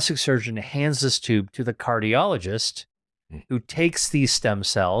 The plastic surgeon hands this tube to the cardiologist, who takes these stem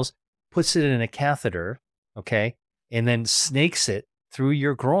cells, puts it in a catheter, okay, and then snakes it through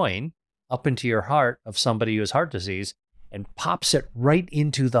your groin up into your heart of somebody who has heart disease and pops it right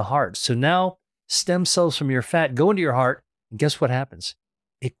into the heart. So now stem cells from your fat go into your heart, and guess what happens?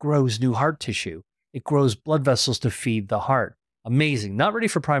 It grows new heart tissue. It grows blood vessels to feed the heart. Amazing. Not ready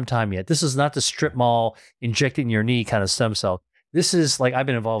for prime time yet. This is not the strip mall injecting your knee kind of stem cell. This is like, I've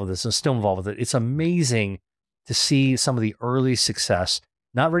been involved with this and still involved with it. It's amazing to see some of the early success.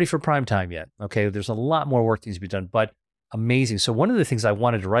 Not ready for prime time yet. Okay. There's a lot more work needs to be done, but amazing. So one of the things I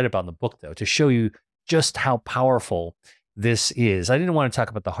wanted to write about in the book, though, to show you just how powerful this is, I didn't want to talk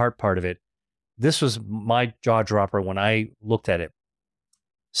about the heart part of it. This was my jaw dropper when I looked at it.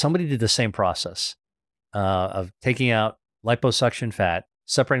 Somebody did the same process of taking out liposuction fat,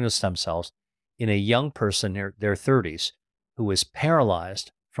 separating the stem cells in a young person in their 30s who was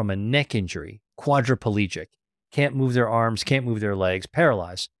paralyzed from a neck injury, quadriplegic, can't move their arms, can't move their legs,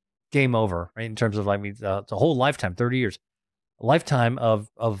 paralyzed, game over, right? In terms of the whole lifetime, 30 years, a lifetime of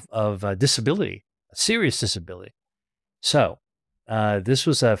disability, a serious disability. So this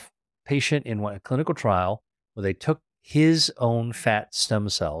was a patient in a clinical trial where they took his own fat stem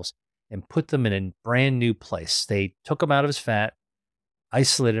cells and put them in a brand new place. They took him out of his fat,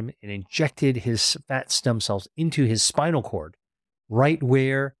 isolated him, and injected his fat stem cells into his spinal cord, right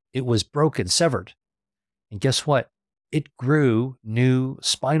where it was broken, severed. And guess what? It grew new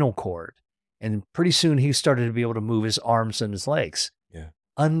spinal cord. And pretty soon he started to be able to move his arms and his legs. Yeah.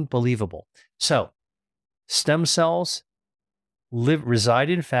 Unbelievable. So stem cells reside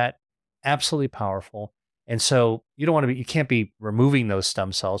in fat, absolutely powerful. And so you can't be removing those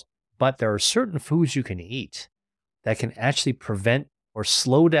stem cells, but there are certain foods you can eat that can actually prevent or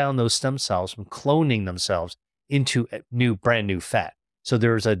slow down those stem cells from cloning themselves into a brand new fat. So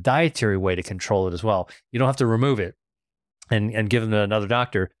there's a dietary way to control it as well. You don't have to remove it and give them to another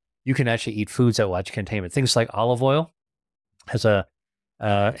doctor. You can actually eat foods that will actually contain it. Things like olive oil has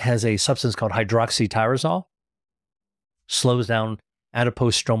a substance called hydroxytyrosol, slows down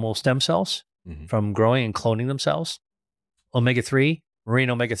adipose stromal stem cells from growing and cloning themselves. Omega-3, marine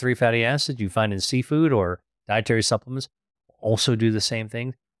omega-3 fatty acids you find in seafood or dietary supplements also do the same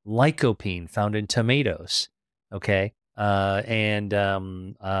thing. Lycopene found in tomatoes, okay, and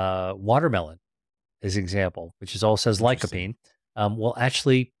watermelon is an example, which also says lycopene, will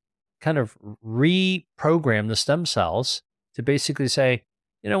actually kind of reprogram the stem cells to basically say,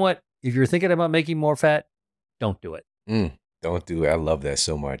 you know what, if you're thinking about making more fat, don't do it. Don't do it. I love that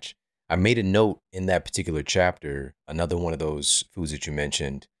so much. I made a note in that particular chapter. Another one of those foods that you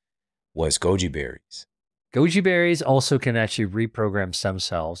mentioned was goji berries. Goji berries also can actually reprogram stem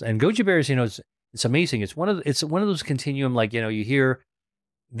cells. And goji berries, it's amazing. It's one of those continuum, you hear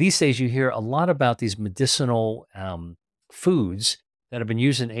these days, you hear a lot about these medicinal foods that have been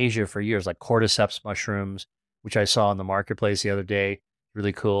used in Asia for years, like cordyceps mushrooms, which I saw in the marketplace the other day.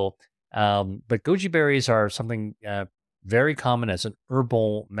 Really cool. But goji berries are something very common as an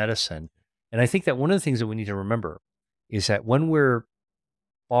herbal medicine. And I think that one of the things that we need to remember is that when we're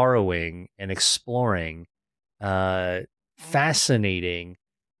borrowing and exploring fascinating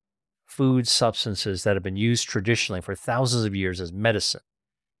food substances that have been used traditionally for thousands of years as medicine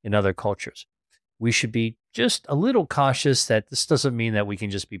in other cultures, we should be just a little cautious that this doesn't mean that we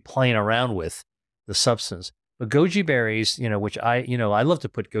can just be playing around with the substance. But goji berries, which I love to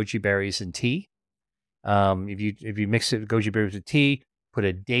put goji berries in tea. If you mix it, goji berries with tea, put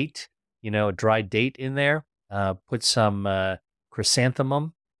a date, a dried date in there, put some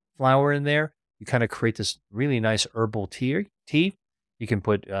chrysanthemum flower in there, you kind of create this really nice herbal tea. You can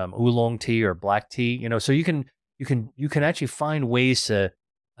put oolong tea or black tea, so you can actually find ways to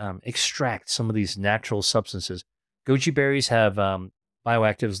extract some of these natural substances. Goji berries have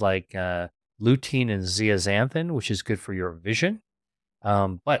bioactives like lutein and zeaxanthin, which is good for your vision.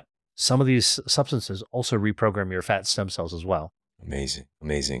 But some of these substances also reprogram your fat stem cells as well. Amazing,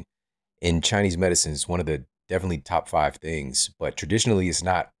 amazing. In Chinese medicine, it's one of the definitely top 5 things, but traditionally it's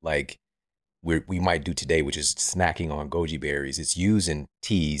not like we might do today, which is snacking on goji berries. It's used in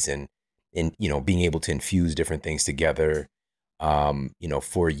teas and in, being able to infuse different things together.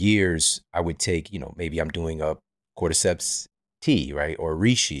 For years I would take, maybe I'm doing a cordyceps tea, right? Or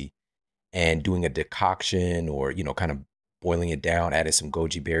reishi, and doing a decoction or, kind of boiling it down, adding some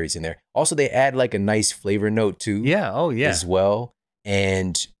goji berries in there. Also, they add like a nice flavor note too. Yeah. Oh, yeah. As well.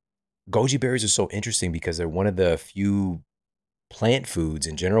 And goji berries are so interesting because they're one of the few plant foods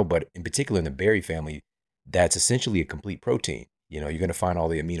in general, but in particular in the berry family, that's essentially a complete protein. You're going to find all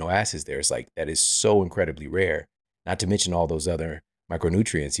the amino acids there. It's like, that is so incredibly rare, not to mention all those other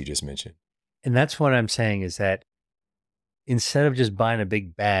micronutrients you just mentioned. And that's what I'm saying is that instead of just buying a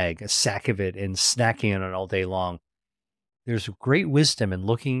big bag, a sack of it, and snacking on it all day long, there's great wisdom in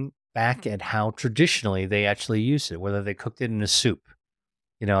looking back at how traditionally they actually used it, whether they cooked it in a soup.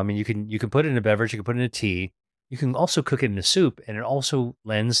 You can put it in a beverage, you can put it in a tea. You can also cook it in a soup, and it also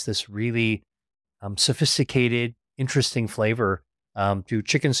lends this really sophisticated, interesting flavor to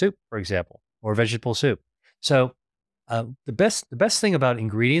chicken soup, for example, or vegetable soup. So the best thing about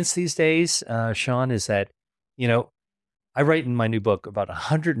ingredients these days, Sean, is that, I write in my new book about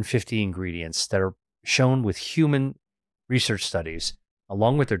 150 ingredients that are shown with human research studies,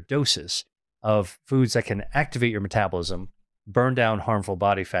 along with their doses of foods that can activate your metabolism, burn down harmful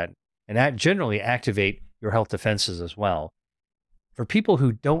body fat, and generally activate your health defenses as well. For people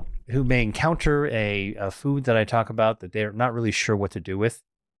who may encounter a food that I talk about that they're not really sure what to do with,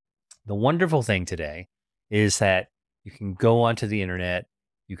 the wonderful thing today is that you can go onto the internet,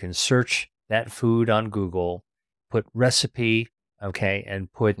 you can search that food on Google, put recipe, okay,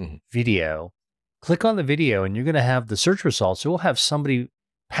 and put video. Click on the video and you're going to have the search results. It will have somebody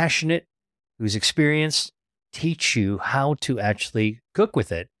passionate who's experienced teach you how to actually cook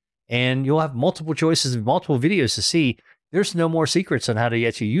with it. And you'll have multiple choices and multiple videos to see. There's no more secrets on how to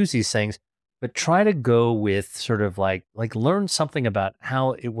actually use these things, but try to go with sort of like learn something about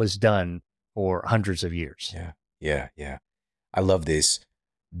how it was done for hundreds of years. Yeah. I love this.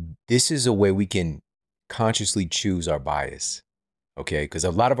 This is a way we can consciously choose our bias. Okay, because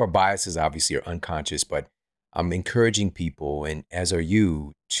a lot of our biases obviously are unconscious, but I'm encouraging people, and as are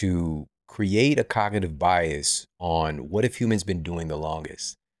you, to create a cognitive bias on what have humans been doing the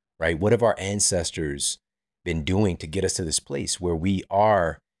longest, right? What have our ancestors been doing to get us to this place where we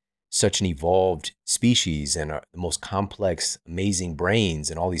are such an evolved species and are the most complex, amazing brains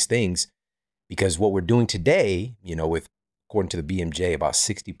and all these things? Because what we're doing today, with, according to the BMJ, about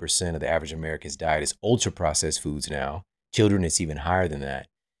 60% of the average American's diet is ultra processed foods now. Children, it's even higher than that.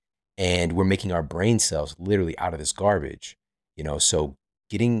 And we're making our brain cells literally out of this garbage, so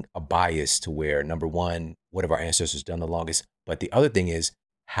getting a bias to where, number one, what have our ancestors done the longest? But the other thing is,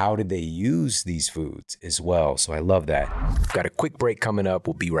 how did they use these foods as well? So I love that. Got a quick break coming up.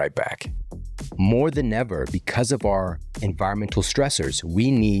 We'll be right back. More than ever, because of our environmental stressors,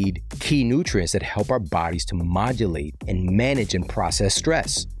 we need key nutrients that help our bodies to modulate and manage and process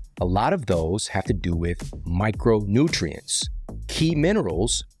stress. A lot of those have to do with micronutrients. Key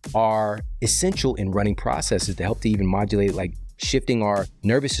minerals are essential in running processes to help to even modulate, like shifting our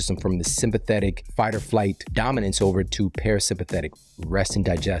nervous system from the sympathetic fight or flight dominance over to parasympathetic rest and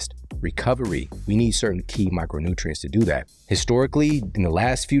digest recovery. We need certain key micronutrients to do that. Historically, in the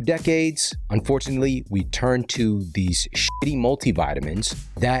last few decades, unfortunately, we turn to these shitty multivitamins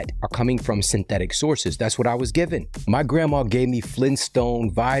that are coming from synthetic sources. That's what I was given. My grandma gave me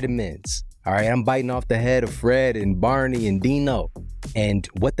Flintstone vitamins. All right, I'm biting off the head of Fred and Barney and Dino. And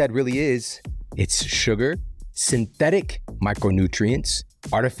what that really is, it's sugar, synthetic micronutrients,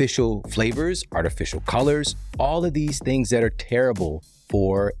 artificial flavors, artificial colors, all of these things that are terrible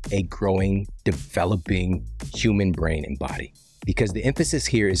for a growing, developing human brain and body. Because the emphasis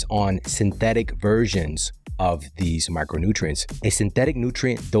here is on synthetic versions of these micronutrients. A synthetic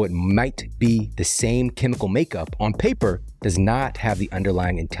nutrient, though it might be the same chemical makeup on paper, does not have the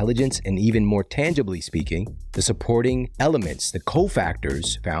underlying intelligence and, even more tangibly speaking, the supporting elements, the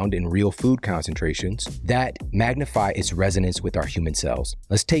cofactors found in real food concentrations that magnify its resonance with our human cells.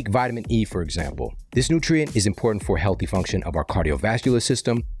 Let's take vitamin E, for example. This nutrient is important for healthy function of our cardiovascular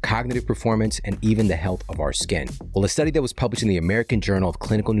system, cognitive performance, and even the health of our skin. Well, a study that was published in the American Journal of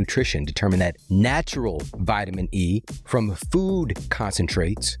Clinical Nutrition determined that natural vitamin E from food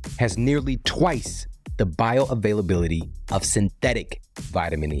concentrates has nearly twice the bioavailability of synthetic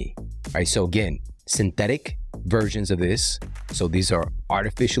vitamin E. All right, so again, synthetic versions of this So these are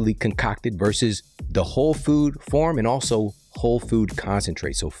artificially concocted versus the whole food form and also whole food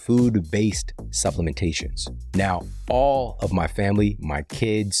concentrate. So food-based supplementations. Now, all of my family, my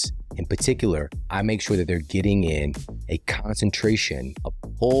kids in particular, I make sure that they're getting in a concentration of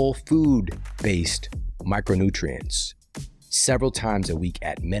whole food-based micronutrients several times a week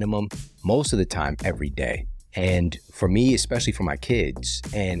at minimum, most of the time every day. And for me, especially for my kids,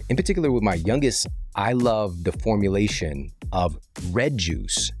 and in particular with my youngest, I love the formulation of red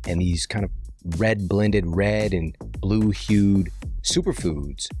juice and these kind of blended red and blue hued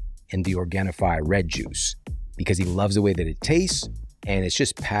superfoods in the Organifi red juice because he loves the way that it tastes and it's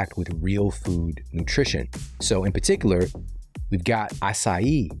just packed with real food nutrition. So in particular, we've got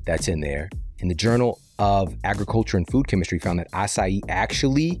acai that's in there. In the Journal of Agriculture and Food Chemistry found that acai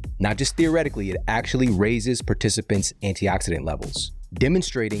actually, not just theoretically, it actually raises participants' antioxidant levels,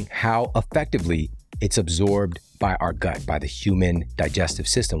 demonstrating how effectively it's absorbed by our gut, by the human digestive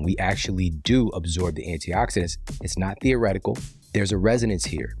system. We actually do absorb the antioxidants. It's not theoretical. There's a resonance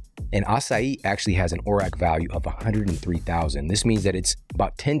here. And acai actually has an ORAC value of 103,000. This means that it's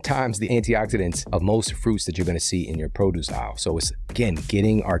about 10 times the antioxidants of most fruits that you're going to see in your produce aisle. So it's, again,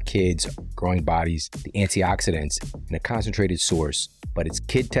 getting our kids' growing bodies the antioxidants in a concentrated source, but it's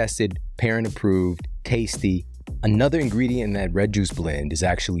kid tested, parent approved, tasty. Another ingredient in that red juice blend is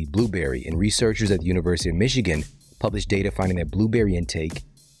actually blueberry, and researchers at the University of Michigan published data finding that blueberry intake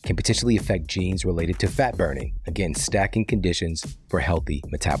can potentially affect genes related to fat burning. Again, stacking conditions for healthy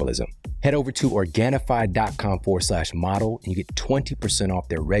metabolism. Head over to Organifi.com/model and you get 20% off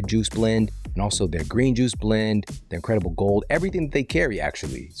their red juice blend and also their green juice blend, their incredible gold, everything that they carry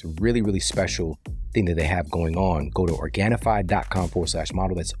actually. It's a really, really special thing that they have going on. Go to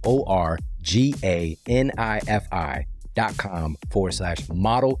Organifi.com/model. That's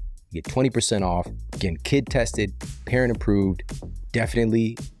ORGANIFI.com/model. You get 20% off. Again, kid tested, parent approved.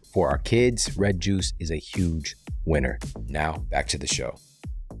 Definitely for our kids, red juice is a huge winner. Now back to the show.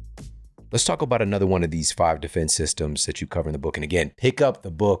 Let's talk about another one of these 5 defense systems that you cover in the book. And again, pick up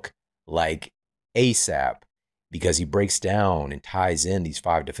the book like ASAP because he breaks down and ties in these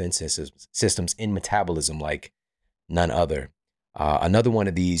 5 defense systems in metabolism like none other. Another one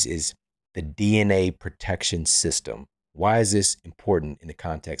of these is the DNA protection system. Why is this important in the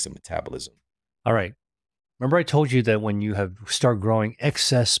context of metabolism? All right. Remember I told you that when you start growing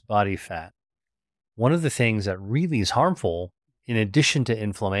excess body fat, one of the things that really is harmful, in addition to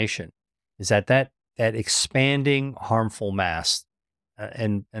inflammation, is that expanding harmful mass,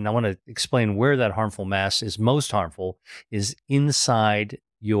 and I want to explain where that harmful mass is most harmful, is inside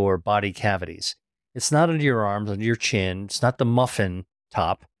your body cavities. It's not under your arms, under your chin. It's not the muffin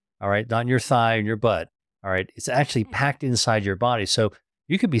top, all right? Not in your thigh and your butt, all right? It's actually packed inside your body. So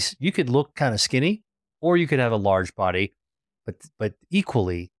you could look kind of skinny, or you could have a large body, but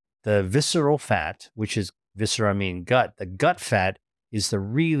equally, the visceral fat, which is viscera, I mean gut, the gut fat is the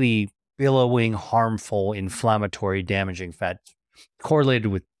really billowing, harmful, inflammatory, damaging fat correlated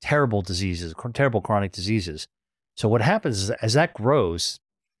with terrible diseases, terrible chronic diseases. So what happens is as that grows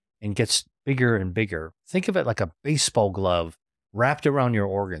and gets bigger and bigger, think of it like a baseball glove wrapped around your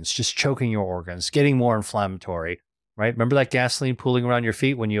organs, just choking your organs, getting more inflammatory, right? Remember that gasoline pooling around your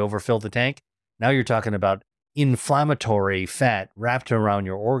feet when you overfill the tank? Now you're talking about inflammatory fat wrapped around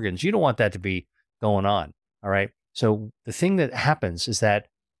your organs. You don't want that to be going on, all right? So the thing that happens is that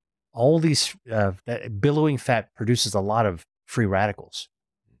all these, that billowing fat produces a lot of free radicals,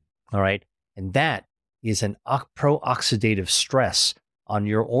 all right? And that is an pro-oxidative stress on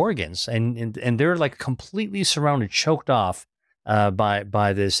your organs. And they're like completely surrounded, choked off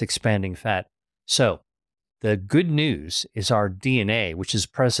by this expanding fat. So the good news is our DNA, which is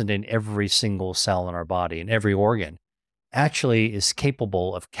present in every single cell in our body and every organ, actually is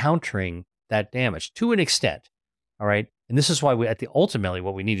capable of countering that damage to an extent. All right. And this is why ultimately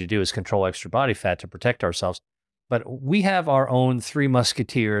what we need to do is control extra body fat to protect ourselves. But we have our own 3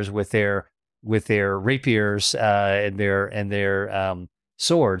 musketeers with their rapiers and their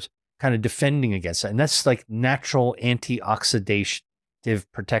swords kind of defending against that. And that's like natural antioxidative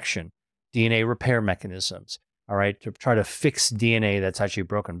protection. DNA repair mechanisms, all right, to try to fix DNA that's actually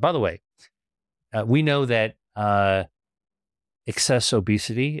broken. By the way, we know that excess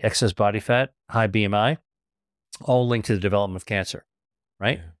obesity, excess body fat, high BMI, all linked to the development of cancer,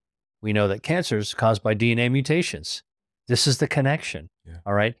 right? Yeah. We know that cancer is caused by DNA mutations. This is the connection,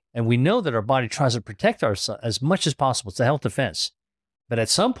 all right? And we know that our body tries to protect ourselves as much as possible. It's a health defense. But at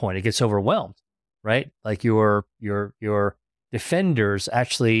some point, it gets overwhelmed, right? Like your defenders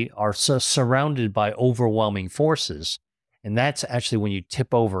actually are so surrounded by overwhelming forces. And that's actually when you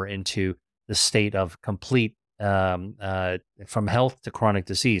tip over into the state of complete from health to chronic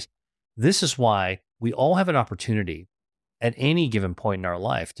disease. This is why we all have an opportunity at any given point in our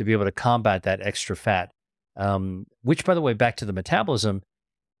life to be able to combat that extra fat. Which, by the way, back to the metabolism,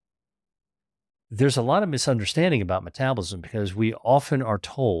 there's a lot of misunderstanding about metabolism because we often are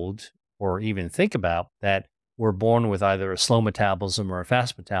told or even think about that we're born with either a slow metabolism or a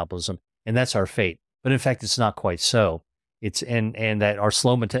fast metabolism, and that's our fate. But in fact, it's not quite so. It's and that our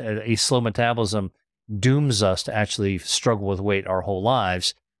a slow metabolism dooms us to actually struggle with weight our whole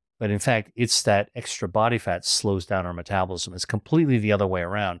lives. But in fact, it's that extra body fat slows down our metabolism. It's completely the other way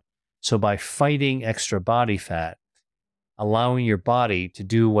around. So by fighting extra body fat, allowing your body to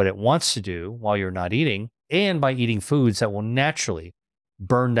do what it wants to do while you're not eating, and by eating foods that will naturally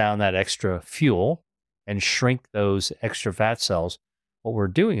burn down that extra fuel and shrink those extra fat cells, what we're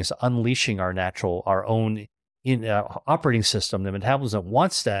doing is unleashing our own operating system. The metabolism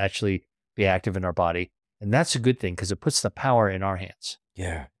wants to actually be active in our body. And that's a good thing because it puts the power in our hands.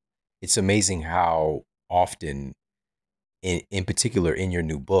 Yeah. It's amazing how often, in particular in your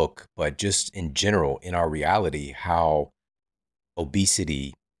new book, but just in general in our reality, how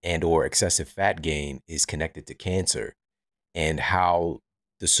obesity and or excessive fat gain is connected to cancer, and how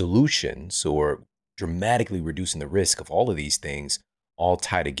the solutions or dramatically reducing the risk of all of these things all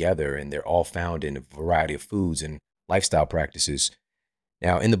tie together, and they're all found in a variety of foods and lifestyle practices.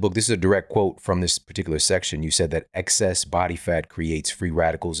 Now, in the book, this is a direct quote from this particular section. You said that excess body fat creates free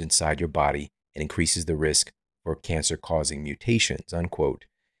radicals inside your body and increases the risk for cancer-causing mutations, unquote.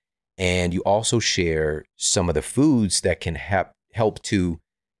 And you also share some of the foods that can help to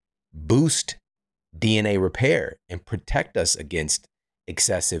boost DNA repair and protect us against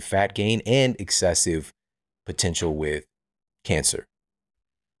excessive fat gain and excessive potential with cancer.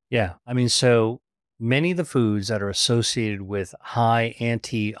 Yeah. I mean, so many of the foods that are associated with high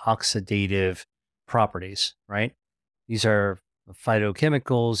antioxidative properties, right? These are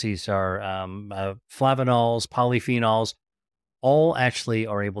phytochemicals, these are flavonols, polyphenols, all actually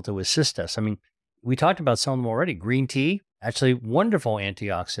are able to assist us. I mean, we talked about some of them already. Green tea, actually wonderful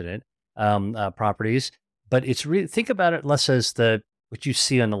antioxidant properties, but it's really, think about it less as what you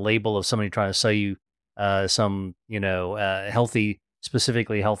see on the label of somebody trying to sell you some, healthy,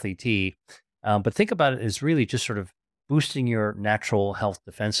 specifically healthy tea. But think about it as really just sort of boosting your natural health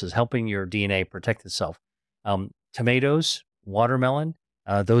defenses, helping your DNA protect itself. Tomatoes, watermelon,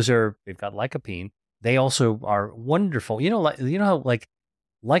 they've got lycopene. They also are wonderful. You know how like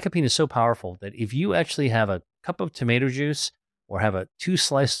lycopene is so powerful that if you actually have a cup of tomato juice or have two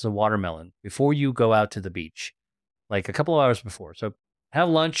slices of watermelon before you go out to the beach, like a couple of hours before. So have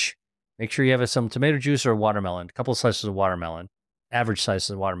lunch, make sure you have some tomato juice or watermelon, a couple of slices of watermelon, average slices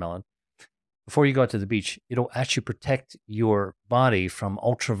of watermelon. Before you go out to the beach, it'll actually protect your body from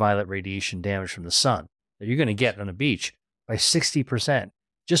ultraviolet radiation damage from the sun that you're going to get on a beach by 60%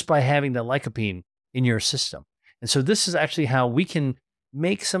 just by having the lycopene in your system. And so this is actually how we can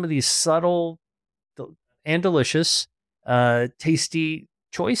make some of these subtle and delicious, tasty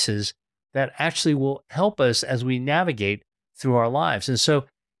choices that actually will help us as we navigate through our lives. And so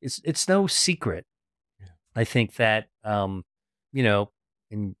it's no secret, I think, that in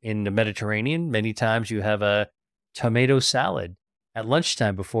the Mediterranean, many times you have a tomato salad at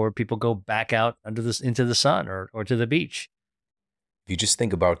lunchtime before people go back out into the sun or to the beach. If you just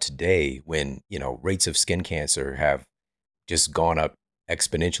think about today, when rates of skin cancer have just gone up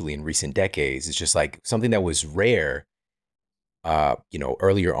exponentially in recent decades, it's just like something that was rare,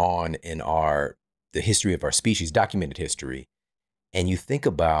 earlier on in the history of our species, documented history. And you think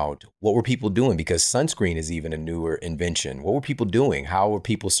about what were people doing, because sunscreen is even a newer invention. What were people doing? How were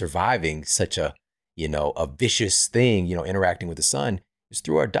people surviving such a vicious thing, interacting with the sun? Is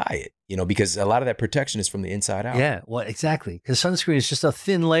through our diet, because a lot of that protection is from the inside out. Yeah, well, exactly. Because sunscreen is just a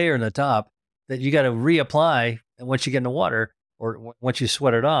thin layer on the top that you got to reapply once you get in the water or once you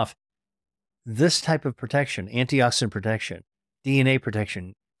sweat it off. This type of protection, antioxidant protection, DNA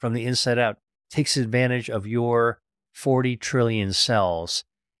protection from the inside out, takes advantage of your 40 trillion cells,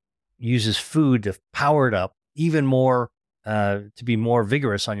 uses food to power it up even more, to be more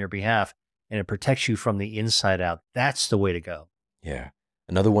vigorous on your behalf, and it protects you from the inside out. That's the way to go. Yeah.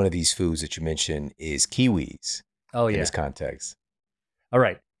 Another one of these foods that you mentioned is kiwis. Oh, in yeah. this context. All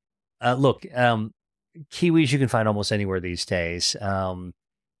right. Look, kiwis you can find almost anywhere these days.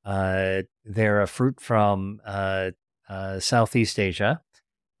 They're a fruit from Southeast Asia.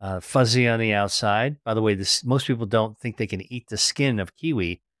 Fuzzy on the outside. By the way, most people don't think they can eat the skin of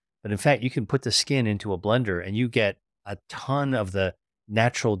kiwi, but in fact, you can put the skin into a blender and you get a ton of the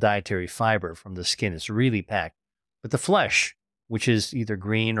natural dietary fiber from the skin. It's really packed. But the flesh, which is either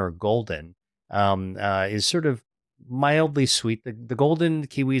green or golden, is sort of mildly sweet. The golden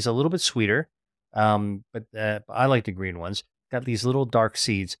kiwi is a little bit sweeter, but I like the green ones. Got these little dark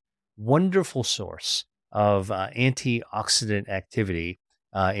seeds. Wonderful source of antioxidant activity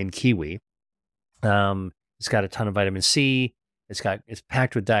in kiwi. It's got a ton of vitamin C. It's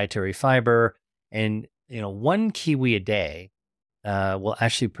packed with dietary fiber, and one kiwi a day will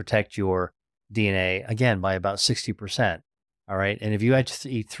actually protect your DNA again by about 60%. All right, and if you had to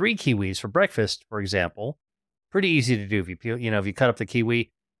eat 3 kiwis for breakfast, for example, pretty easy to do. If you peel, if you cut up the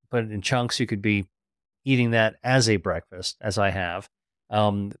kiwi, put it in chunks, you could be eating that as a breakfast, as I have.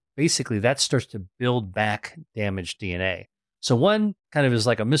 Basically, that starts to build back damaged DNA. So one kind of is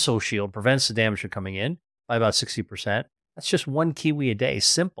like a missile shield, prevents the damage from coming in by about 60%. That's just 1 kiwi a day,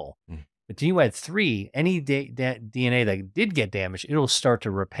 simple. Mm. But then you add 3, any DNA that did get damaged, it'll start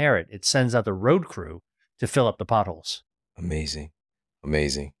to repair it. It sends out the road crew to fill up the potholes. Amazing.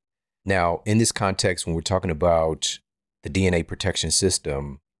 Amazing. Now, in this context, when we're talking about the DNA protection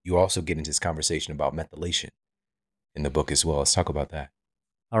system, you also get into this conversation about methylation in the book as well. Let's talk about that.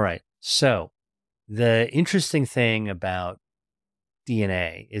 All right. So the interesting thing about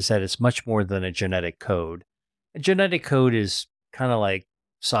DNA is that it's much more than a genetic code. A genetic code is kind of like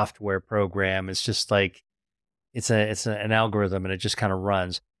software program. It's just like it's an algorithm, and it just kind of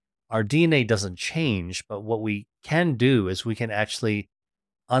runs. Our DNA doesn't change, but what we can do is we can actually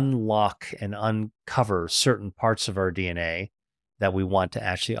unlock and uncover certain parts of our DNA that we want to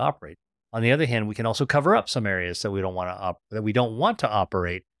actually operate. On the other hand, we can also cover up some areas that we don't want to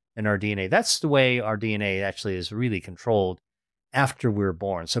operate in our DNA. That's the way our DNA actually is really controlled after we're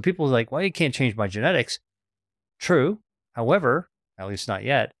born. So people are like, well, you can't change my genetics. True. However, at least not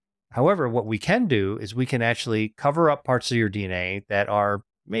yet. However, what we can do is we can actually cover up parts of your DNA that are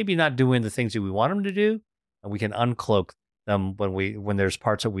maybe not doing the things that we want them to do, and we can uncloak them when there's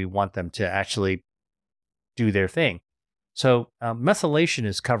parts that we want them to actually do their thing. So methylation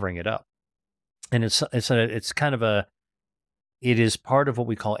is covering it up, and it is part of what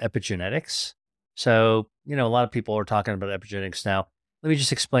we call epigenetics. So a lot of people are talking about epigenetics now. Let me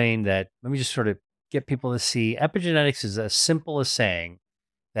just explain that. Let me just sort of get people to see epigenetics is as simple as saying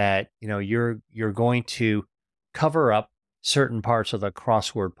that you're going to cover up certain parts of the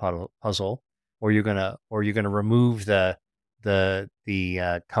crossword puzzle, or you're gonna remove the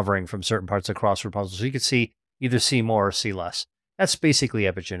covering from certain parts of the crossword puzzle, so you can either see more or see less. That's basically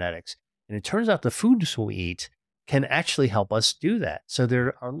epigenetics, and it turns out the foods we eat can actually help us do that. So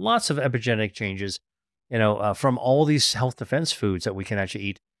there are lots of epigenetic changes, from all these health defense foods that we can actually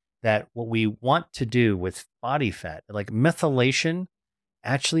eat. That what we want to do with body fat, like methylation,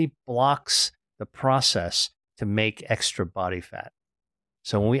 actually blocks the process to make extra body fat.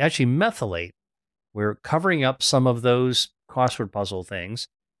 So when we actually methylate, we're covering up some of those crossword puzzle things.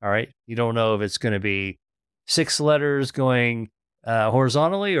 All right. You don't know if it's going to be 6 letters going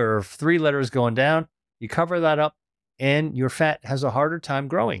horizontally or 3 letters going down. You cover that up, and your fat has a harder time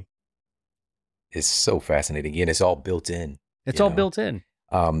growing. It's so fascinating. Again, it's all built in. It's all built in.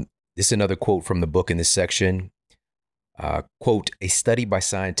 This is another quote from the book in this section. Quote, a study by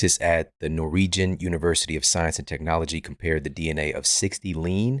scientists at the Norwegian University of Science and Technology compared the DNA of 60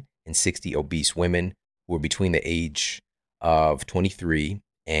 lean and 60 obese women who were between the age of 23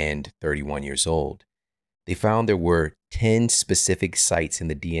 and 31 years old. They found there were 10 specific sites in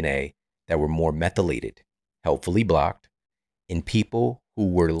the DNA that were more methylated, helpfully blocked, in people who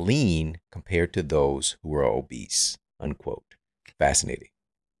were lean compared to those who were obese, unquote. Fascinating.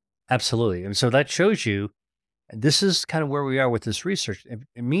 Absolutely. And so that shows you, this is kind of where we are with this research.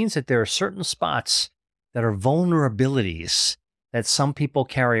 It means that there are certain spots that are vulnerabilities that some people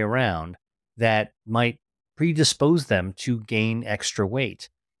carry around that might predispose them to gain extra weight.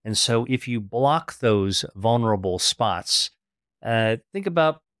 And so if you block those vulnerable spots, think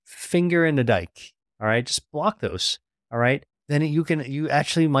about finger in the dike. All right. Just block those. All right. Then you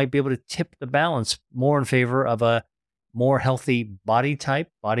actually might be able to tip the balance more in favor of a more healthy body type,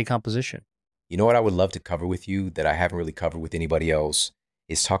 body composition. You know what I would love to cover with you that I haven't really covered with anybody else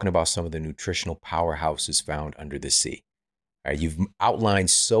is talking about some of the nutritional powerhouses found under the sea. All right, you've outlined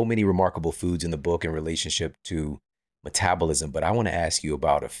so many remarkable foods in the book in relationship to metabolism, but I want to ask you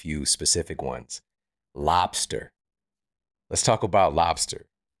about a few specific ones. Lobster. Let's talk about lobster.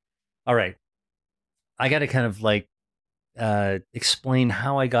 All right. I got to kind of explain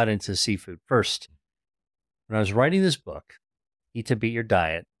how I got into seafood. First, when I was writing this book, Eat to Beat Your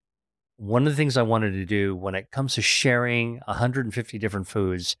Diet, one of the things I wanted to do when it comes to sharing 150 different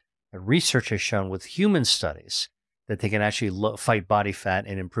foods, research has shown with human studies that they can actually fight body fat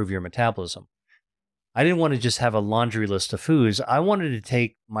and improve your metabolism. I didn't want to just have a laundry list of foods. I wanted to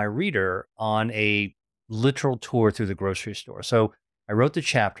take my reader on a literal tour through the grocery store. So I wrote the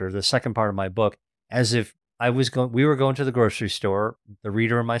chapter, the second part of my book, as if we were going to the grocery store, the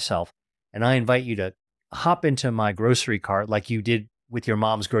reader and myself, and I invite you to hop into my grocery cart like you did with your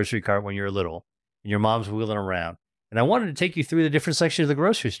mom's grocery cart when you were little, and your mom's wheeling around. And I wanted to take you through the different sections of the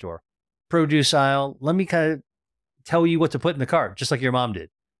grocery store. Produce aisle, let me kind of tell you what to put in the cart, just like your mom did.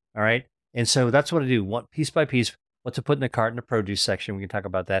 All right. And so that's what I do, one piece by piece, what to put in the cart in the produce section. We can talk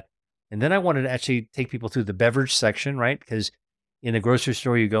about that. And then I wanted to actually take people through the beverage section, right? Because in the grocery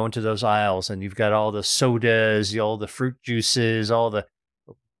store, you go into those aisles and you've got all the sodas, all the fruit juices, all the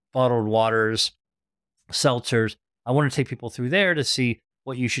bottled waters, seltzers. I want to take people through there to see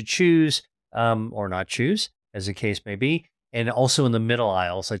what you should choose or not choose, as the case may be. And also in the middle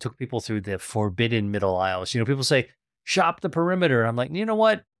aisles, I took people through the forbidden middle aisles. People say, shop the perimeter. I'm like, you know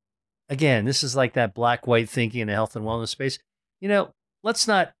what? Again, this is like that black-white thinking in the health and wellness space. Let's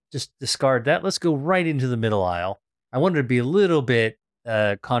not just discard that. Let's go right into the middle aisle. I wanted to be a little bit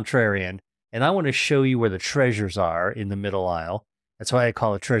contrarian, and I want to show you where the treasures are in the middle aisle. That's why I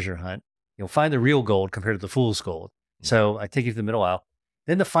call it treasure hunt. You'll find the real gold compared to the fool's gold. So I take you to the middle aisle.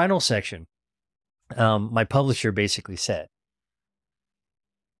 Then the final section, my publisher basically said,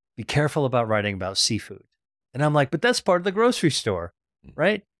 be careful about writing about seafood. And I'm like, but that's part of the grocery store,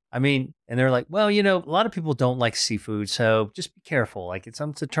 right? I mean, and they're like, well, a lot of people don't like seafood, so just be careful. Like it's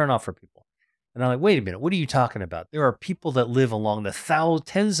a turn off for people. And I'm like, wait a minute, what are you talking about? There are people that live along the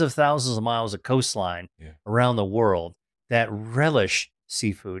tens of thousands of miles of coastline around the world that relish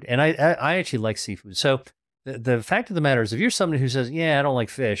seafood. And I actually like seafood. So the fact of the matter is, if you're somebody who says, yeah, I don't like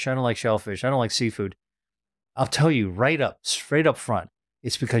fish, I don't like shellfish, I don't like seafood, I'll tell you straight up front,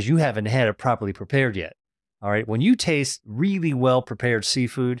 it's because you haven't had it properly prepared yet. All right. When you taste really well prepared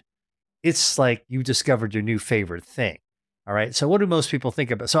seafood, it's like you discovered your new favorite thing. All right. So what do most people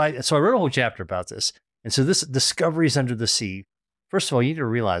think about? So I wrote a whole chapter about this. And so this Discoveries Under the Sea. First of all, you need to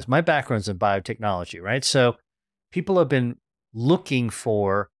realize my background's in biotechnology, right? So people have been looking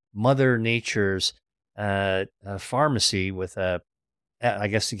for Mother Nature's pharmacy with I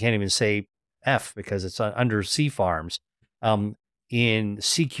guess you can't even say F because it's undersea farms, in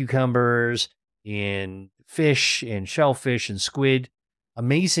sea cucumbers, in fish, in shellfish, and squid.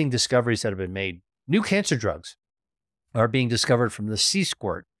 Amazing discoveries that have been made. New cancer drugs are being discovered from the sea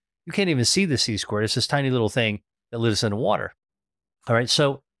squirt. You can't even see the sea squirt. It's this tiny little thing that lives in the water. All right.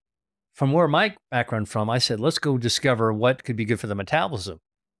 So from where my background from, I said, let's go discover what could be good for the metabolism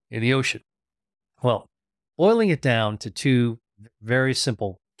in the ocean. Well, boiling it down to two very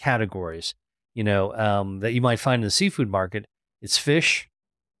simple categories, that you might find in the seafood market. It's fish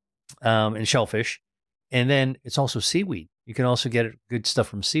and shellfish. And then it's also seaweed. You can also get good stuff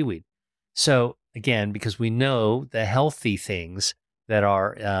from seaweed. So again, because we know the healthy things that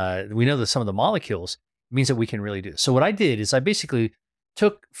are, we know that some of the molecules means that we can really do. So what I did is I basically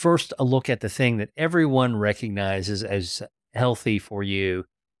took first a look at the thing that everyone recognizes as healthy for you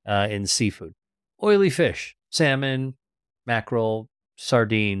in seafood. Oily fish, salmon, mackerel,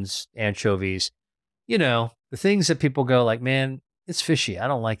 sardines, anchovies, the things that people go like, man, it's fishy. I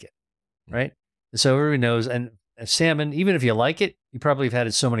don't like it. Right. And so everybody knows, and salmon, even if you like it, you probably have had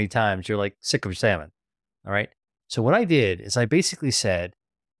it so many times, you're like sick of salmon. All right. So what I did is I basically said,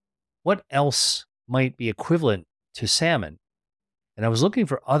 what else might be equivalent to salmon? And I was looking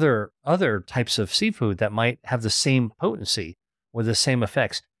for other types of seafood that might have the same potency or the same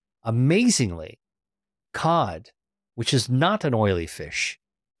effects. Amazingly, cod, which is not an oily fish,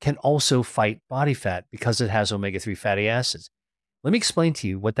 can also fight body fat because it has omega-3 fatty acids. Let me explain to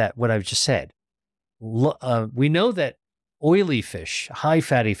you what I've just said. We know that oily fish, high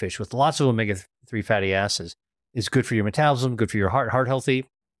fatty fish with lots of omega-3 fatty acids is good for your metabolism, good for your heart healthy,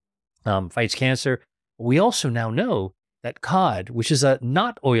 fights cancer. We also now know that cod, which is a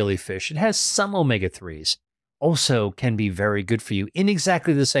not oily fish, it has some omega-3s, also can be very good for you in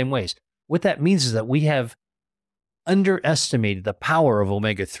exactly the same ways. What that means is that we have underestimated the power of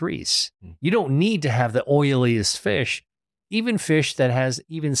omega-3s. You don't need to have the oiliest fish. Even fish that has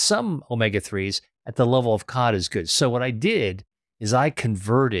even some omega-3s at the level of cod is good. So what I did is I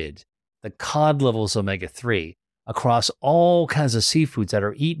converted the cod levels of omega-3 across all kinds of seafoods that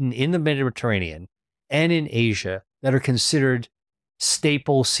are eaten in the Mediterranean and in Asia that are considered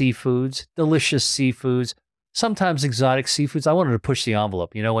staple seafoods, delicious seafoods, sometimes exotic seafoods. I wanted to push the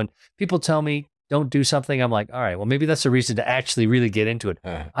envelope. When people tell me don't do something, I'm like, all right, well, maybe that's a reason to actually really get into it.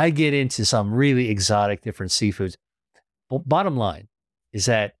 I get into some really exotic different seafoods. But bottom line is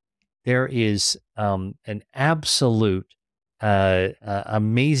that there is an absolute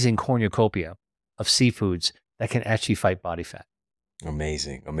amazing cornucopia of seafoods that can actually fight body fat.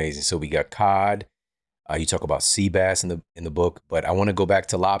 Amazing, amazing. So we got cod. You talk about sea bass in the book, but I want to go back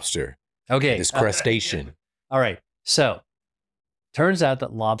to lobster. Okay. This crustacean. All right. So turns out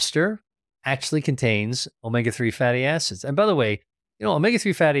that lobster actually contains omega-3 fatty acids. And by the way,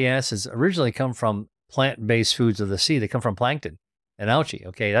 omega-3 fatty acids originally come from plant-based foods of the sea. They come from plankton and algae.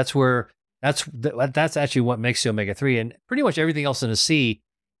 Okay. That's actually what makes the omega-3. And pretty much everything else in the sea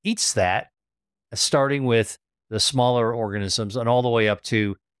eats that, starting with the smaller organisms and all the way up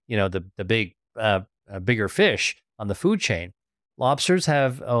to, the big, bigger fish on the food chain. Lobsters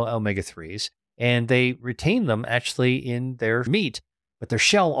have omega-3s, and they retain them actually in their meat, but their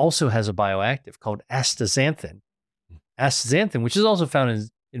shell also has a bioactive called astaxanthin. Astaxanthin, which is also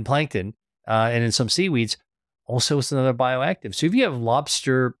found in plankton and in some seaweeds, also is another bioactive. So if you have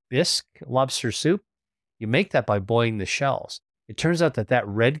lobster bisque, lobster soup, you make that by boiling the shells. It turns out that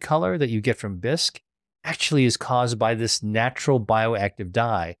red color that you get from bisque actually is caused by this natural bioactive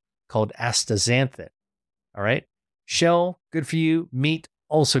dye called astaxanthin. All right. Shell, good for you. Meat,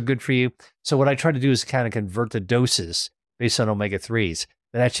 also good for you. So what I try to do is kind of convert the doses based on omega-3s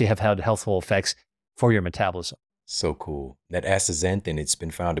that actually have had healthful effects for your metabolism. So cool. That astaxanthin, it's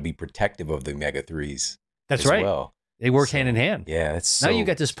been found to be protective of the omega-3s. That's right. Well. They work hand in hand. Yeah. Now you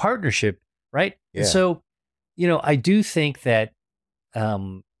got this partnership, right? Yeah. And so, I do think that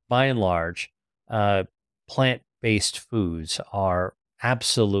by and large, plant-based foods are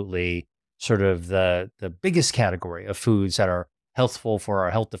absolutely sort of the biggest category of foods that are healthful for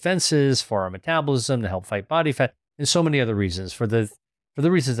our health defenses, for our metabolism, to help fight body fat, and so many other reasons for the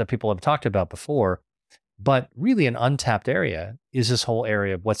reasons that people have talked about before. But really an untapped area is this whole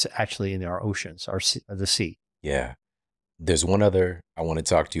area of what's actually in our oceans, the sea. Yeah. There's one other I want to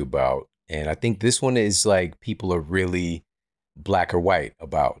talk to you about. And I think this one is like people are really black or white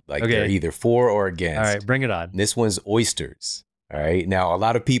about. Like they're either for or against. All right, bring it on. This one's oysters. All right. Now, a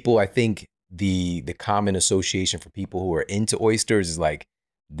lot of people, I think the common association for people who are into oysters is like,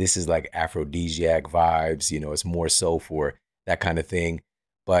 this is like aphrodisiac vibes. It's more so for that kind of thing.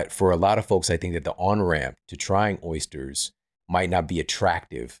 But for a lot of folks, I think that the on-ramp to trying oysters might not be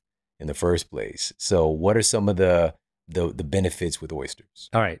attractive in the first place. So what are some of the benefits with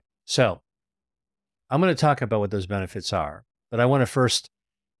oysters? All right. So I'm going to talk about what those benefits are, but I want to first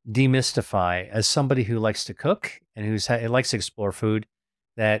demystify, as somebody who likes to cook and who likes to explore food,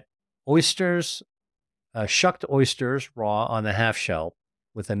 that oysters, shucked oysters raw on the half shell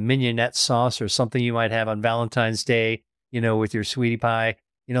with a mignonette sauce or something you might have on Valentine's Day, with your sweetie pie,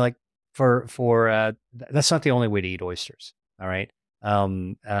 like that's not the only way to eat oysters. All right.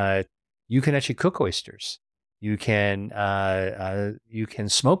 You can actually cook oysters. You can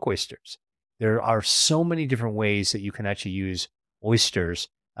smoke oysters. There are so many different ways that you can actually use oysters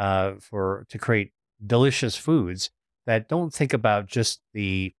to create delicious foods that don't think about just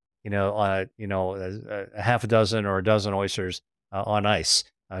the a half a dozen or a dozen oysters on ice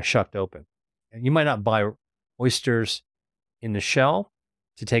shucked open. And you might not buy oysters in the shell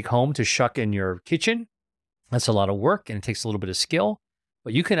to take home to shuck in your kitchen. That's a lot of work and it takes a little bit of skill.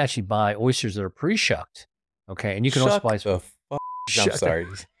 But you can actually buy oysters that are pre-shucked. Okay, and you can also buy. I'm sorry.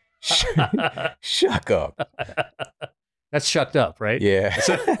 Shuck up. That's shucked up, right? Yeah.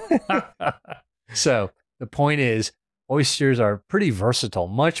 So the point is, oysters are pretty versatile,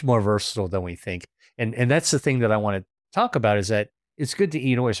 much more versatile than we think. And that's the thing that I want to talk about, is that it's good to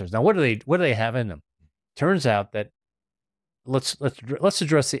eat oysters. Now, what do they have in them? Turns out that let's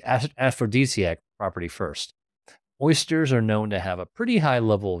address the aphrodisiac property first. Oysters are known to have a pretty high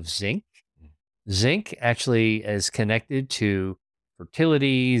level of zinc. Zinc actually is connected to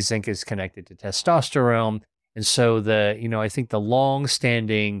fertility. Zinc is connected to testosterone. And so I think the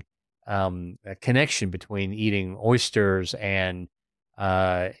long-standing connection between eating oysters and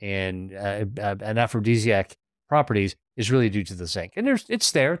aphrodisiac properties is really due to the zinc. And there's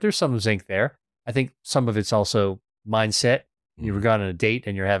some zinc there. I think some of it's also mindset. You've gone on a date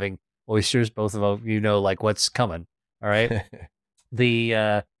and you're having oysters, both of them, like what's coming. All right.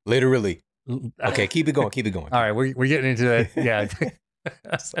 Literally. Okay, keep it going. All right, we're getting into it. Yeah.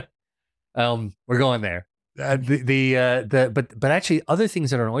 We're going there. But actually other things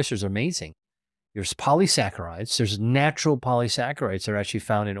that are in oysters are amazing. There's polysaccharides. There's natural polysaccharides that are actually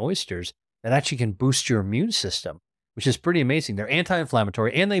found in oysters that actually can boost your immune system, which is pretty amazing. They're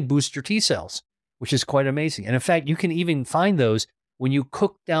anti-inflammatory and they boost your T cells, which is quite amazing. And in fact, you can even find those when you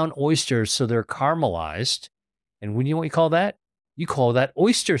cook down oysters so they're caramelized. And what you call that? You call that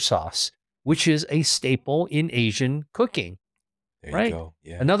oyster sauce, which is a staple in Asian cooking. There you go.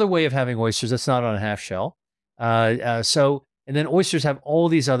 Yeah. Another way of having oysters that's not on a half shell. And And then oysters have all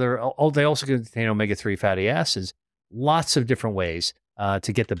these other, they also contain omega-3 fatty acids, lots of different ways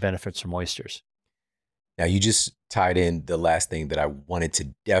to get the benefits from oysters. Now, you just tied in the last thing that I wanted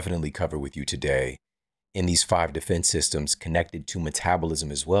to definitely cover with you today in these 5 defense systems connected to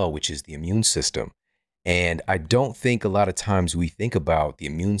metabolism as well, which is the immune system. And I don't think a lot of times we think about the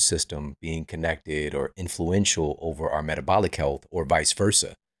immune system being connected or influential over our metabolic health or vice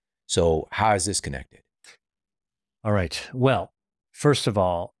versa. So how is this connected? All right. Well, first of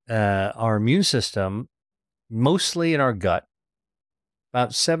all, our immune system, mostly in our gut, about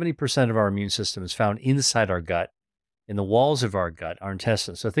 70% of our immune system is found inside our gut, in the walls of our gut, our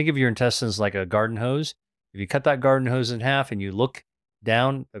intestines. So think of your intestines like a garden hose. If you cut that garden hose in half and you look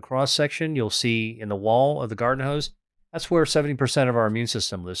down the cross section, you'll see in the wall of the garden hose, that's where 70% of our immune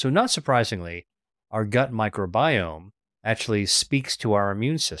system lives. So not surprisingly, our gut microbiome actually speaks to our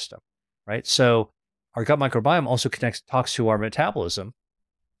immune system, right? So our gut microbiome also talks to our metabolism.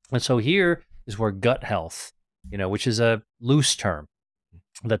 And so here is where gut health, which is a loose term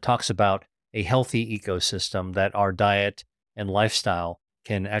that talks about a healthy ecosystem, that our diet and lifestyle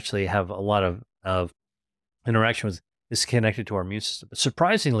can actually have a lot of interaction with, is connected to our immune system. But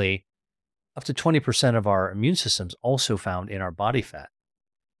surprisingly, up to 20% of our immune system's also found in our body fat.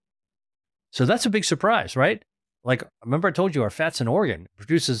 So that's a big surprise, right? Like, remember I told you our fat's an organ, it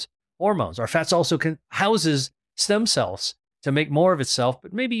produces hormones. Our fat's also houses stem cells to make more of itself,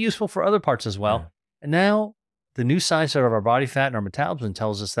 but may be useful for other parts as well. Yeah. And now the new science of our body fat and our metabolism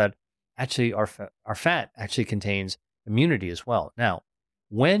tells us that actually our fat actually contains immunity as well. Now,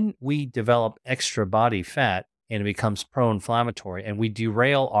 when we develop extra body fat and it becomes pro-inflammatory and we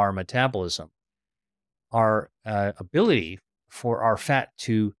derail our metabolism, our ability for our fat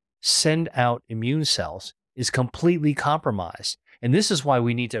to send out immune cells is completely compromised. And this is why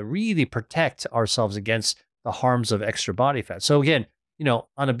we need to really protect ourselves against the harms of extra body fat. So again,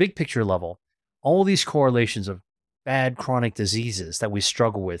 on a big picture level, all these correlations of bad chronic diseases that we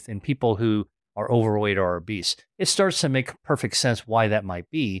struggle with in people who are overweight or obese, it starts to make perfect sense why that might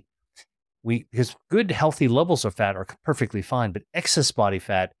be. Because good, healthy levels of fat are perfectly fine, but excess body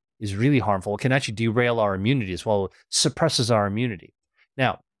fat is really harmful. It can actually derail our immunity as well, suppresses our immunity.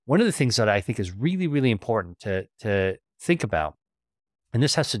 Now, one of the things that I think is really, really important to think about, and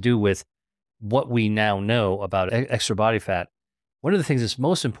this has to do with what we now know about extra body fat. One of the things that's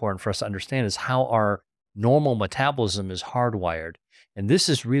most important for us to understand is how our normal metabolism is hardwired. And this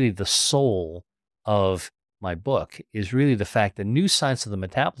is really the soul of my book, is really the fact that new science of the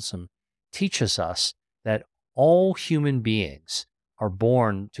metabolism teaches us that all human beings are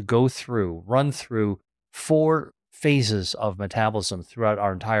born to run through 4 phases of metabolism throughout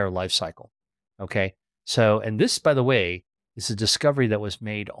our entire life cycle. Okay. So, and this, by the way, is a discovery that was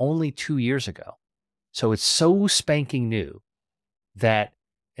made only 2 years ago. So it's so spanking new that,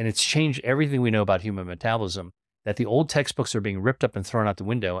 and it's changed everything we know about human metabolism, that the old textbooks are being ripped up and thrown out the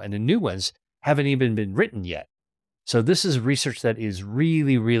window, and the new ones haven't even been written yet. So this is research that is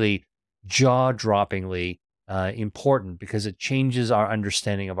really, really jaw-droppingly important because it changes our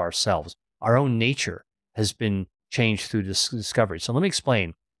understanding of ourselves. Our own nature has been changed through this discovery. So let me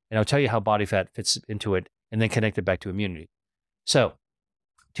explain, and I'll tell you how body fat fits into it, and then connect it back to immunity. So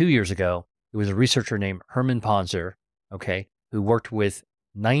 2 years ago, there was a researcher named Herman Ponzer, who worked with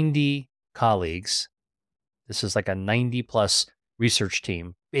 90 colleagues. This is like a 90-plus research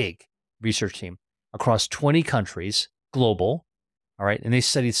team, big research team, across 20 countries, global, all right? And they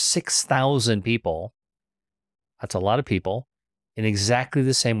studied 6,000 people. That's a lot of people in exactly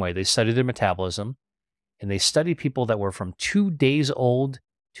the same way. They studied their metabolism, and they studied people that were from 2 days old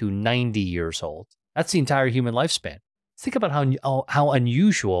to 90 years old. That's the entire human lifespan. Think about how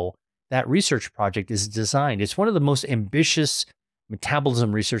unusual that research project is designed. It's one of the most ambitious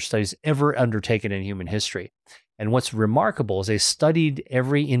metabolism research studies ever undertaken in human history. And what's remarkable is they studied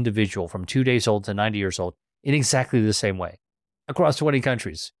every individual from 2 days old to 90 years old in exactly the same way across 20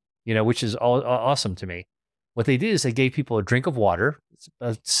 countries, which is awesome to me. What they did is they gave people a drink of water. It's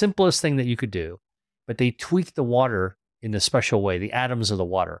the simplest thing that you could do, but they tweaked the water in a special way, the atoms of the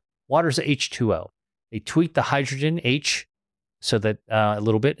water. Water's H2O. They tweaked the hydrogen H so that a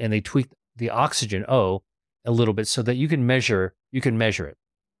little bit, and they tweaked the oxygen O a little bit so that you can measure it.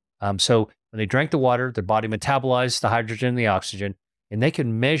 So when they drank the water, their body metabolized the hydrogen and the oxygen, and they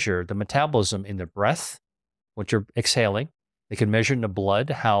can measure the metabolism in the breath, what you're exhaling. They can measure in the blood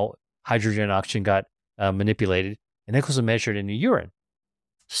how hydrogen and oxygen got manipulated, and that was measured in the urine.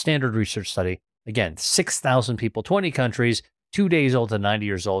 Standard research study. Again, 6,000 people, 20 countries, 2 days old to 90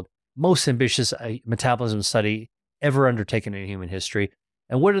 years old. Most ambitious metabolism study ever undertaken in human history.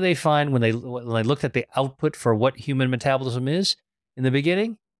 And what do they find when they looked at the output for what human metabolism is in the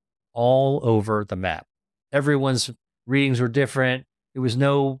beginning? All over the map. Everyone's readings were different. There was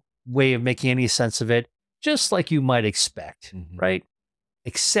no way of making any sense of it, just like you might expect, right?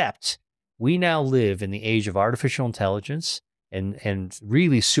 Except we now live in the age of artificial intelligence and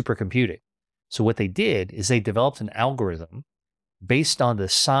really supercomputing. So what they did is they developed an algorithm based on the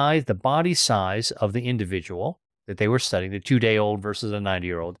size, the body size of the individual that they were studying, the 2-day-old versus a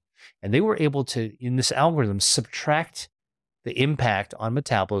 90-year-old. And they were able to, in this algorithm, subtract the impact on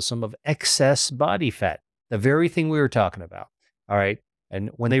metabolism of excess body fat, the very thing we were talking about. All right. And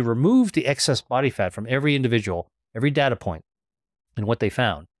when they removed the excess body fat from every individual, every data point, and what they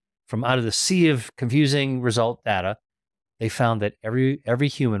found from out of the sea of confusing result data, they found that every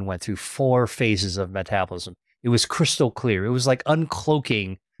human went through 4 phases of metabolism. It was crystal clear. It was like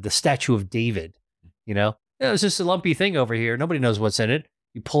uncloaking the statue of David. You know, it was just a lumpy thing over here. Nobody knows what's in it.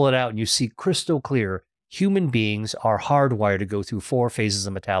 You pull it out and you see crystal clear. Human beings are hardwired to go through 4 phases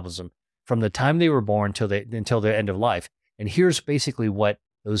of metabolism from the time they were born until their end of life. And here's basically what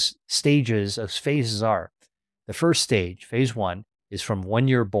those stages of phases are. The first stage, phase 1, is from when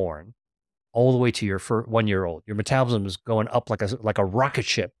you're born all the way to your 1-year-old. Your metabolism is going up like a rocket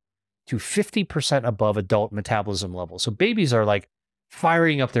ship to 50% above adult metabolism level. So babies are like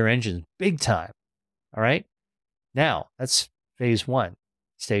firing up their engines big time. All right. Now that's phase 1,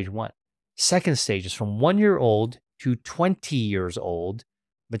 stage 1. Second stage is from 1-year-old to 20 years old.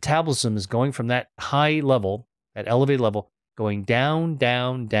 Metabolism is going from that high level, that elevated level, going down,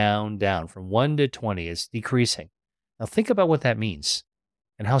 down, down, down. From 1 to 20, it's decreasing. Now think about what that means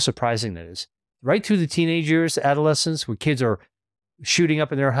and how surprising that is. Right through the teenage years, adolescence, where kids are shooting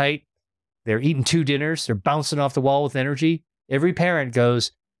up in their height, they're eating 2 dinners, they're bouncing off the wall with energy. Every parent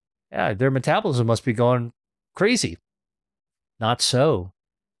goes, yeah, their metabolism must be going crazy. Not so.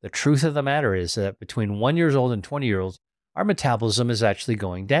 The truth of the matter is that between 1 year old and 20 year olds, our metabolism is actually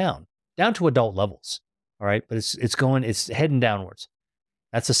going down to adult levels. All right. But it's heading downwards.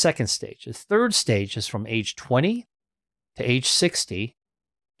 That's the second stage. The third stage is from age 20 to age 60.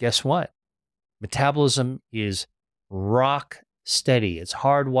 Guess what? Metabolism is rock steady. It's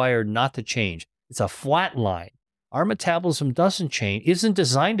hardwired not to change. It's a flat line. Our metabolism doesn't change, isn't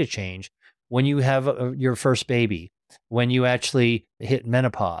designed to change when you have your first baby, when you actually hit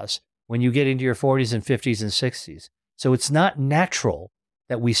menopause, when you get into your 40s and 50s and 60s. So it's not natural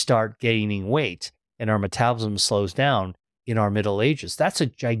that we start gaining weight and our metabolism slows down in our middle ages. That's a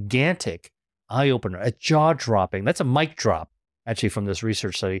gigantic eye-opener, a jaw-dropping. That's a mic drop, actually, from this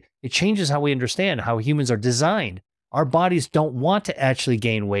research study. It changes how we understand how humans are designed. Our bodies don't want to actually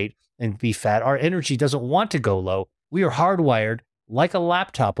gain weight and be fat. Our energy doesn't want to go low. We are hardwired like a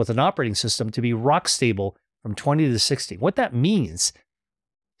laptop with an operating system to be rock stable from 20 to 60. What that means,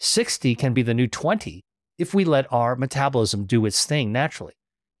 60 can be the new 20 if we let our metabolism do its thing naturally.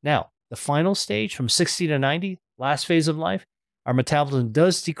 Now, the final stage from 60 to 90, last phase of life, our metabolism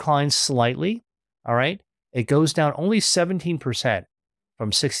does decline slightly, all right? It goes down only 17%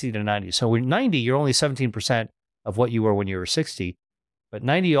 from 60 to 90. So when 90, you're only 17% of what you were when you were 60. But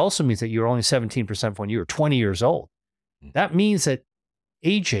 90 also means that you're only 17% when you were 20 years old. That means that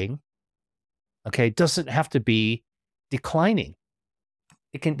aging, okay, doesn't have to be declining.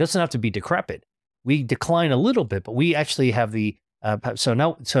 It doesn't have to be decrepit. We decline a little bit, but we actually have the,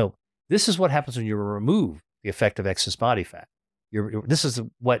 so this is what happens when you remove the effect of excess body fat. This is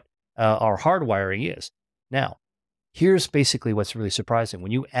what our hardwiring is. Now, here's basically what's really surprising.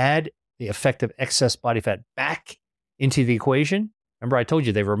 When you add the effect of excess body fat back into the equation, remember I told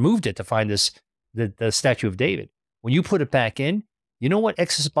you they removed it to find the statue of David. When you put it back in, you know what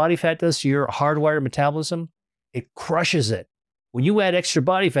excess body fat does to your hardwired metabolism? It crushes it. When you add extra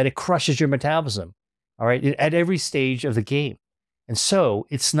body fat, it crushes your metabolism, all right, at every stage of the game. And so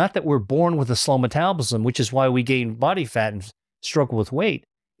it's not that we're born with a slow metabolism, which is why we gain body fat and struggle with weight.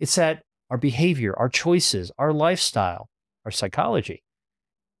 It's that our behavior, our choices, our lifestyle, our psychology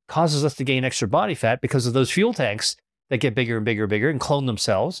causes us to gain extra body fat because of those fuel tanks that get bigger and bigger and bigger and clone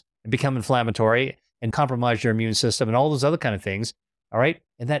themselves and become inflammatory and compromise your immune system and all those other kind of things, all right?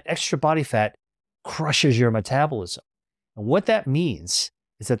 And that extra body fat crushes your metabolism. And what that means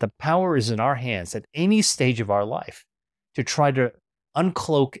is that the power is in our hands at any stage of our life to try to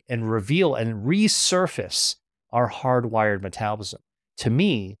uncloak and reveal and resurface our hardwired metabolism. To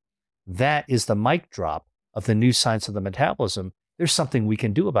me, that is the mic drop of the new science of the metabolism. There's something we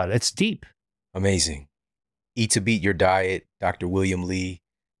can do about it. It's deep. Amazing. Eat to Beat Your Diet, Dr. William Li.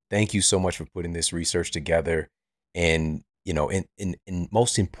 Thank you so much for putting this research together and, you know, in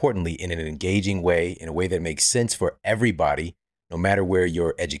most importantly, in an engaging way, in a way that makes sense for everybody, no matter where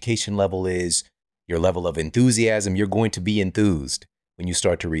your education level is, your level of enthusiasm, you're going to be enthused when you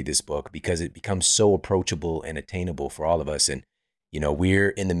start to read this book because it becomes so approachable and attainable for all of us. And, we're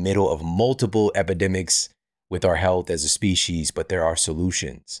in the middle of multiple epidemics with our health as a species, but there are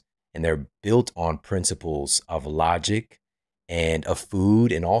solutions and they're built on principles of logic and of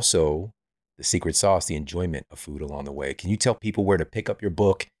food and also the secret sauce, the enjoyment of food along the way. Can you tell people where to pick up your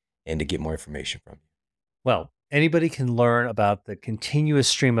book and to get more information from you? Well, anybody can learn about the continuous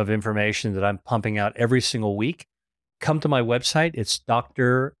stream of information that I'm pumping out every single week. Come to my website. It's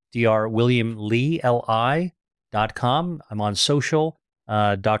drwilliamlee.com. I'm on social,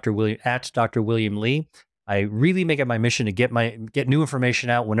 Dr. William at Dr. William Lee. I really make it my mission to get new information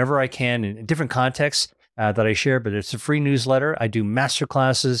out whenever I can in different contexts that I share. But it's a free newsletter. I do master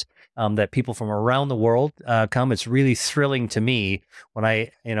classes that people from around the world come. It's really thrilling to me when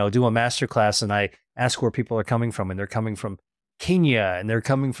I do a master class and I ask where people are coming from, and they're coming from Kenya, and they're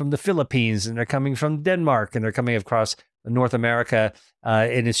coming from the Philippines, and they're coming from Denmark, and they're coming across North America.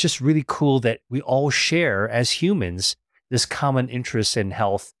 And it's just really cool that we all share as humans this common interest in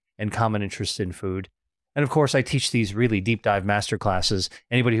health and common interest in food. And of course, I teach these really deep dive master classes.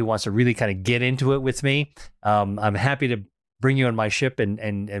 Anybody who wants to really kind of get into it with me, I'm happy to bring you on my ship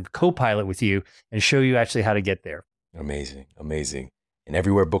and co-pilot with you and show you actually how to get there. Amazing. Amazing. And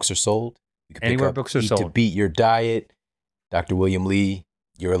everywhere books are sold, you can Anywhere pick up books are Eat sold. to Beat Your Diet. Dr. William Lee,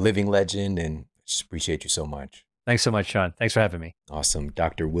 you're a living legend, and just appreciate you so much. Thanks so much, Sean. Thanks for having me. Awesome.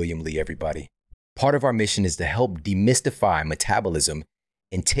 Dr. William Lee, everybody. Part of our mission is to help demystify metabolism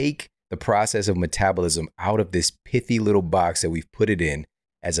and take the process of metabolism out of this pithy little box that we've put it in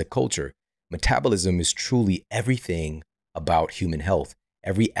as a culture. Metabolism is truly everything about human health.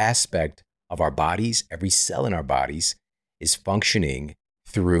 Every aspect of our bodies, every cell in our bodies is functioning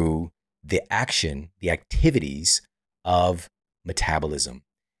through the action, the activities of metabolism.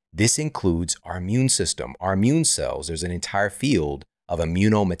 This includes our immune system, our immune cells. There's an entire field of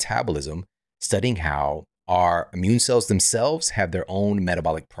immunometabolism studying how our immune cells themselves have their own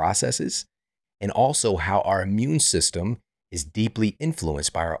metabolic processes, and also how our immune system is deeply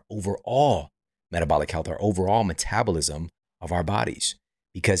influenced by our overall metabolic health, our overall metabolism of our bodies.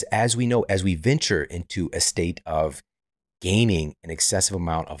 Because as we know, as we venture into a state of gaining an excessive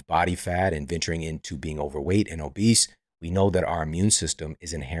amount of body fat and venturing into being overweight and obese, we know that our immune system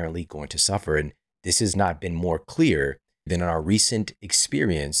is inherently going to suffer. And this has not been more clear than in our recent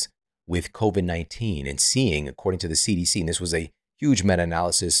experience with COVID-19 and seeing, according to the CDC, and this was a huge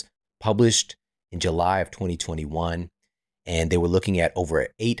meta-analysis published in July of 2021, and they were looking at over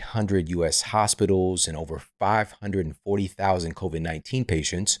 800 US hospitals and over 540,000 COVID-19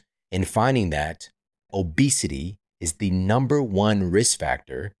 patients, and finding that obesity is the number one risk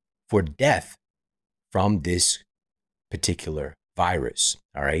factor for death from this particular virus.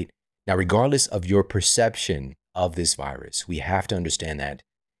 All right. Now, regardless of your perception of this virus, we have to understand that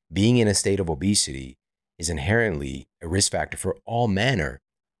being in a state of obesity is inherently a risk factor for all manner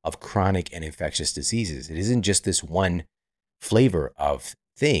of chronic and infectious diseases. It isn't just this one flavor of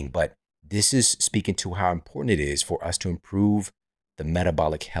thing, but this is speaking to how important it is for us to improve the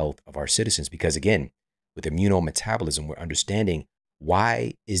metabolic health of our citizens. Because again, with immunometabolism, we're understanding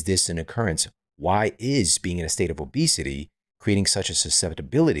why is this an occurrence? Why is being in a state of obesity creating such a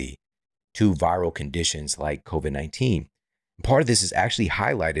susceptibility to viral conditions like COVID-19? Part of this is actually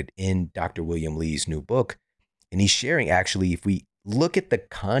highlighted in Dr. William Lee's new book. And he's sharing, actually, if we look at the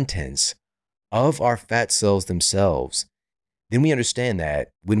contents of our fat cells themselves, then we understand that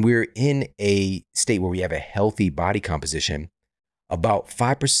when we're in a state where we have a healthy body composition, about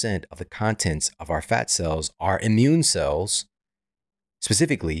 5% of the contents of our fat cells are immune cells.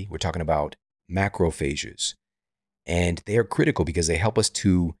 Specifically, we're talking about macrophages. And they are critical because they help us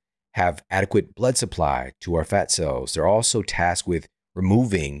to have adequate blood supply to our fat cells. They're also tasked with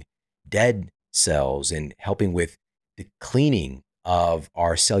removing dead cells and helping with the cleaning of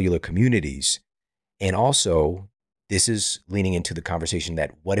our cellular communities. And also, this is leaning into the conversation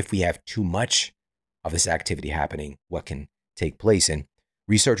that what if we have too much of this activity happening? What can take place? And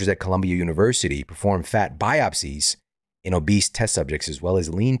researchers at Columbia University performed fat biopsies in obese test subjects as well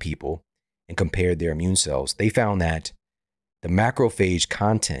as lean people and compared their immune cells. They found that the macrophage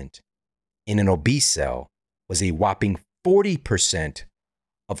content in an obese cell was a whopping 40%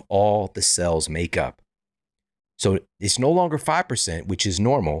 of all the cell's makeup. So it's no longer 5%, which is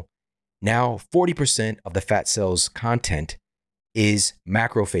normal. Now 40% of the fat cell's content is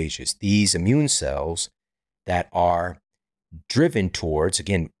macrophages, these immune cells that are driven towards,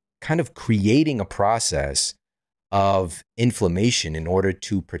 again, kind of creating a process of inflammation in order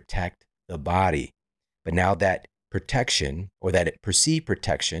to protect the body. But now that protection, or that perceived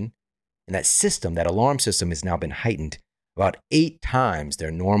protection, and that system, that alarm system, has now been heightened about 8 times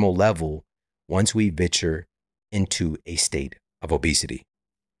their normal level once we venture into a state of obesity.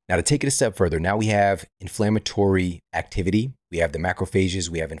 Now, to take it a step further, now we have inflammatory activity. We have the macrophages,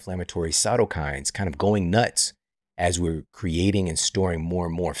 we have inflammatory cytokines kind of going nuts as we're creating and storing more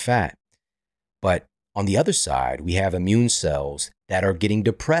and more fat. But on the other side, we have immune cells that are getting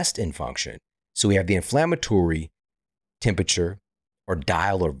depressed in function. So we have the inflammatory temperature or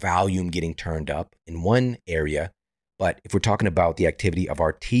dial or volume getting turned up in one area. But if we're talking about the activity of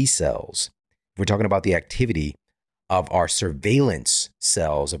our T cells, if we're talking about the activity of our surveillance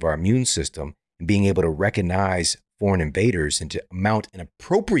cells of our immune system and being able to recognize foreign invaders and to mount an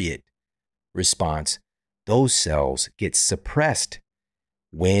appropriate response, those cells get suppressed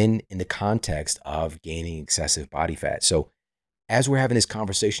when in the context of gaining excessive body fat. So as we're having this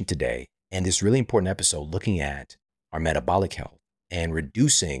conversation today and this really important episode looking at our metabolic health and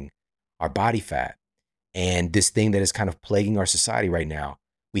reducing our body fat and this thing that is kind of plaguing our society right now,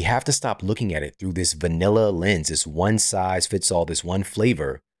 we have to stop looking at it through this vanilla lens, this one size fits all, this one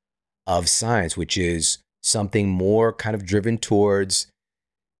flavor of science, which is something more kind of driven towards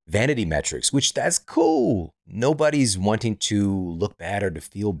vanity metrics, which that's cool. Nobody's wanting to look bad or to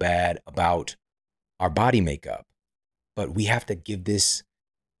feel bad about our body makeup, but we have to give this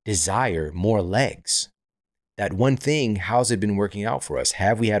desire more legs. That one thing, how's it been working out for us?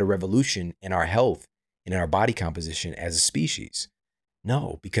 Have we had a revolution in our health and in our body composition as a species?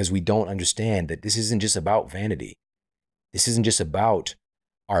 No, because we don't understand that this isn't just about vanity. This isn't just about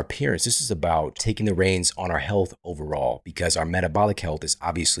our appearance. This is about taking the reins on our health overall, because our metabolic health is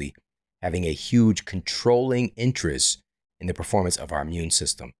obviously having a huge controlling interest in the performance of our immune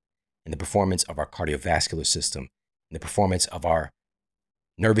system, in the performance of our cardiovascular system, in the performance of our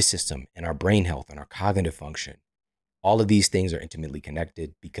nervous system and our brain health and our cognitive function. All of these things are intimately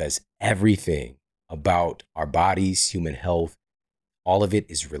connected because everything about our bodies, human health, all of it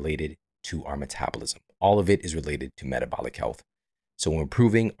is related to our metabolism. All of it is related to metabolic health. So when we're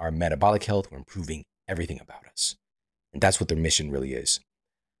improving our metabolic health, we're improving everything about us. And that's what their mission really is.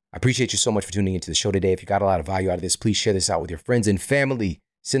 I appreciate you so much for tuning into the show today. If you got a lot of value out of this, please share this out with your friends and family.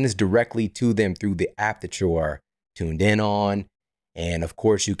 Send this directly to them through the app that you are tuned in on. And of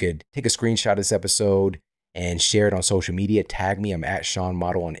course, you could take a screenshot of this episode and share it on social media. Tag me. I'm at Sean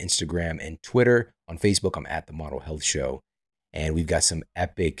Model on Instagram and Twitter. On Facebook, I'm at The Model Health Show. And we've got some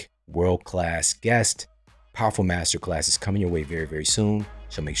epic world-class guests, powerful masterclasses coming your way very, very soon.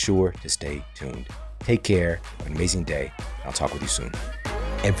 So make sure to stay tuned. Take care. Have an amazing day. I'll talk with you soon.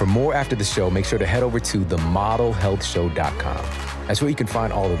 And for more after the show, make sure to head over to themodelhealthshow.com. That's where you can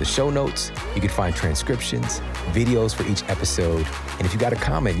find all of the show notes. You can find transcriptions, videos for each episode. And if you got a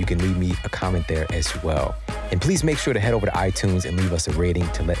comment, you can leave me a comment there as well. And please make sure to head over to iTunes and leave us a rating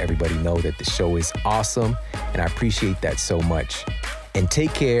to let everybody know that the show is awesome. And I appreciate that so much. And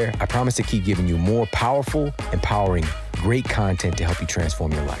take care. I promise to keep giving you more powerful, empowering, great content to help you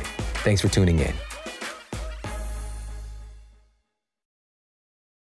transform your life. Thanks for tuning in.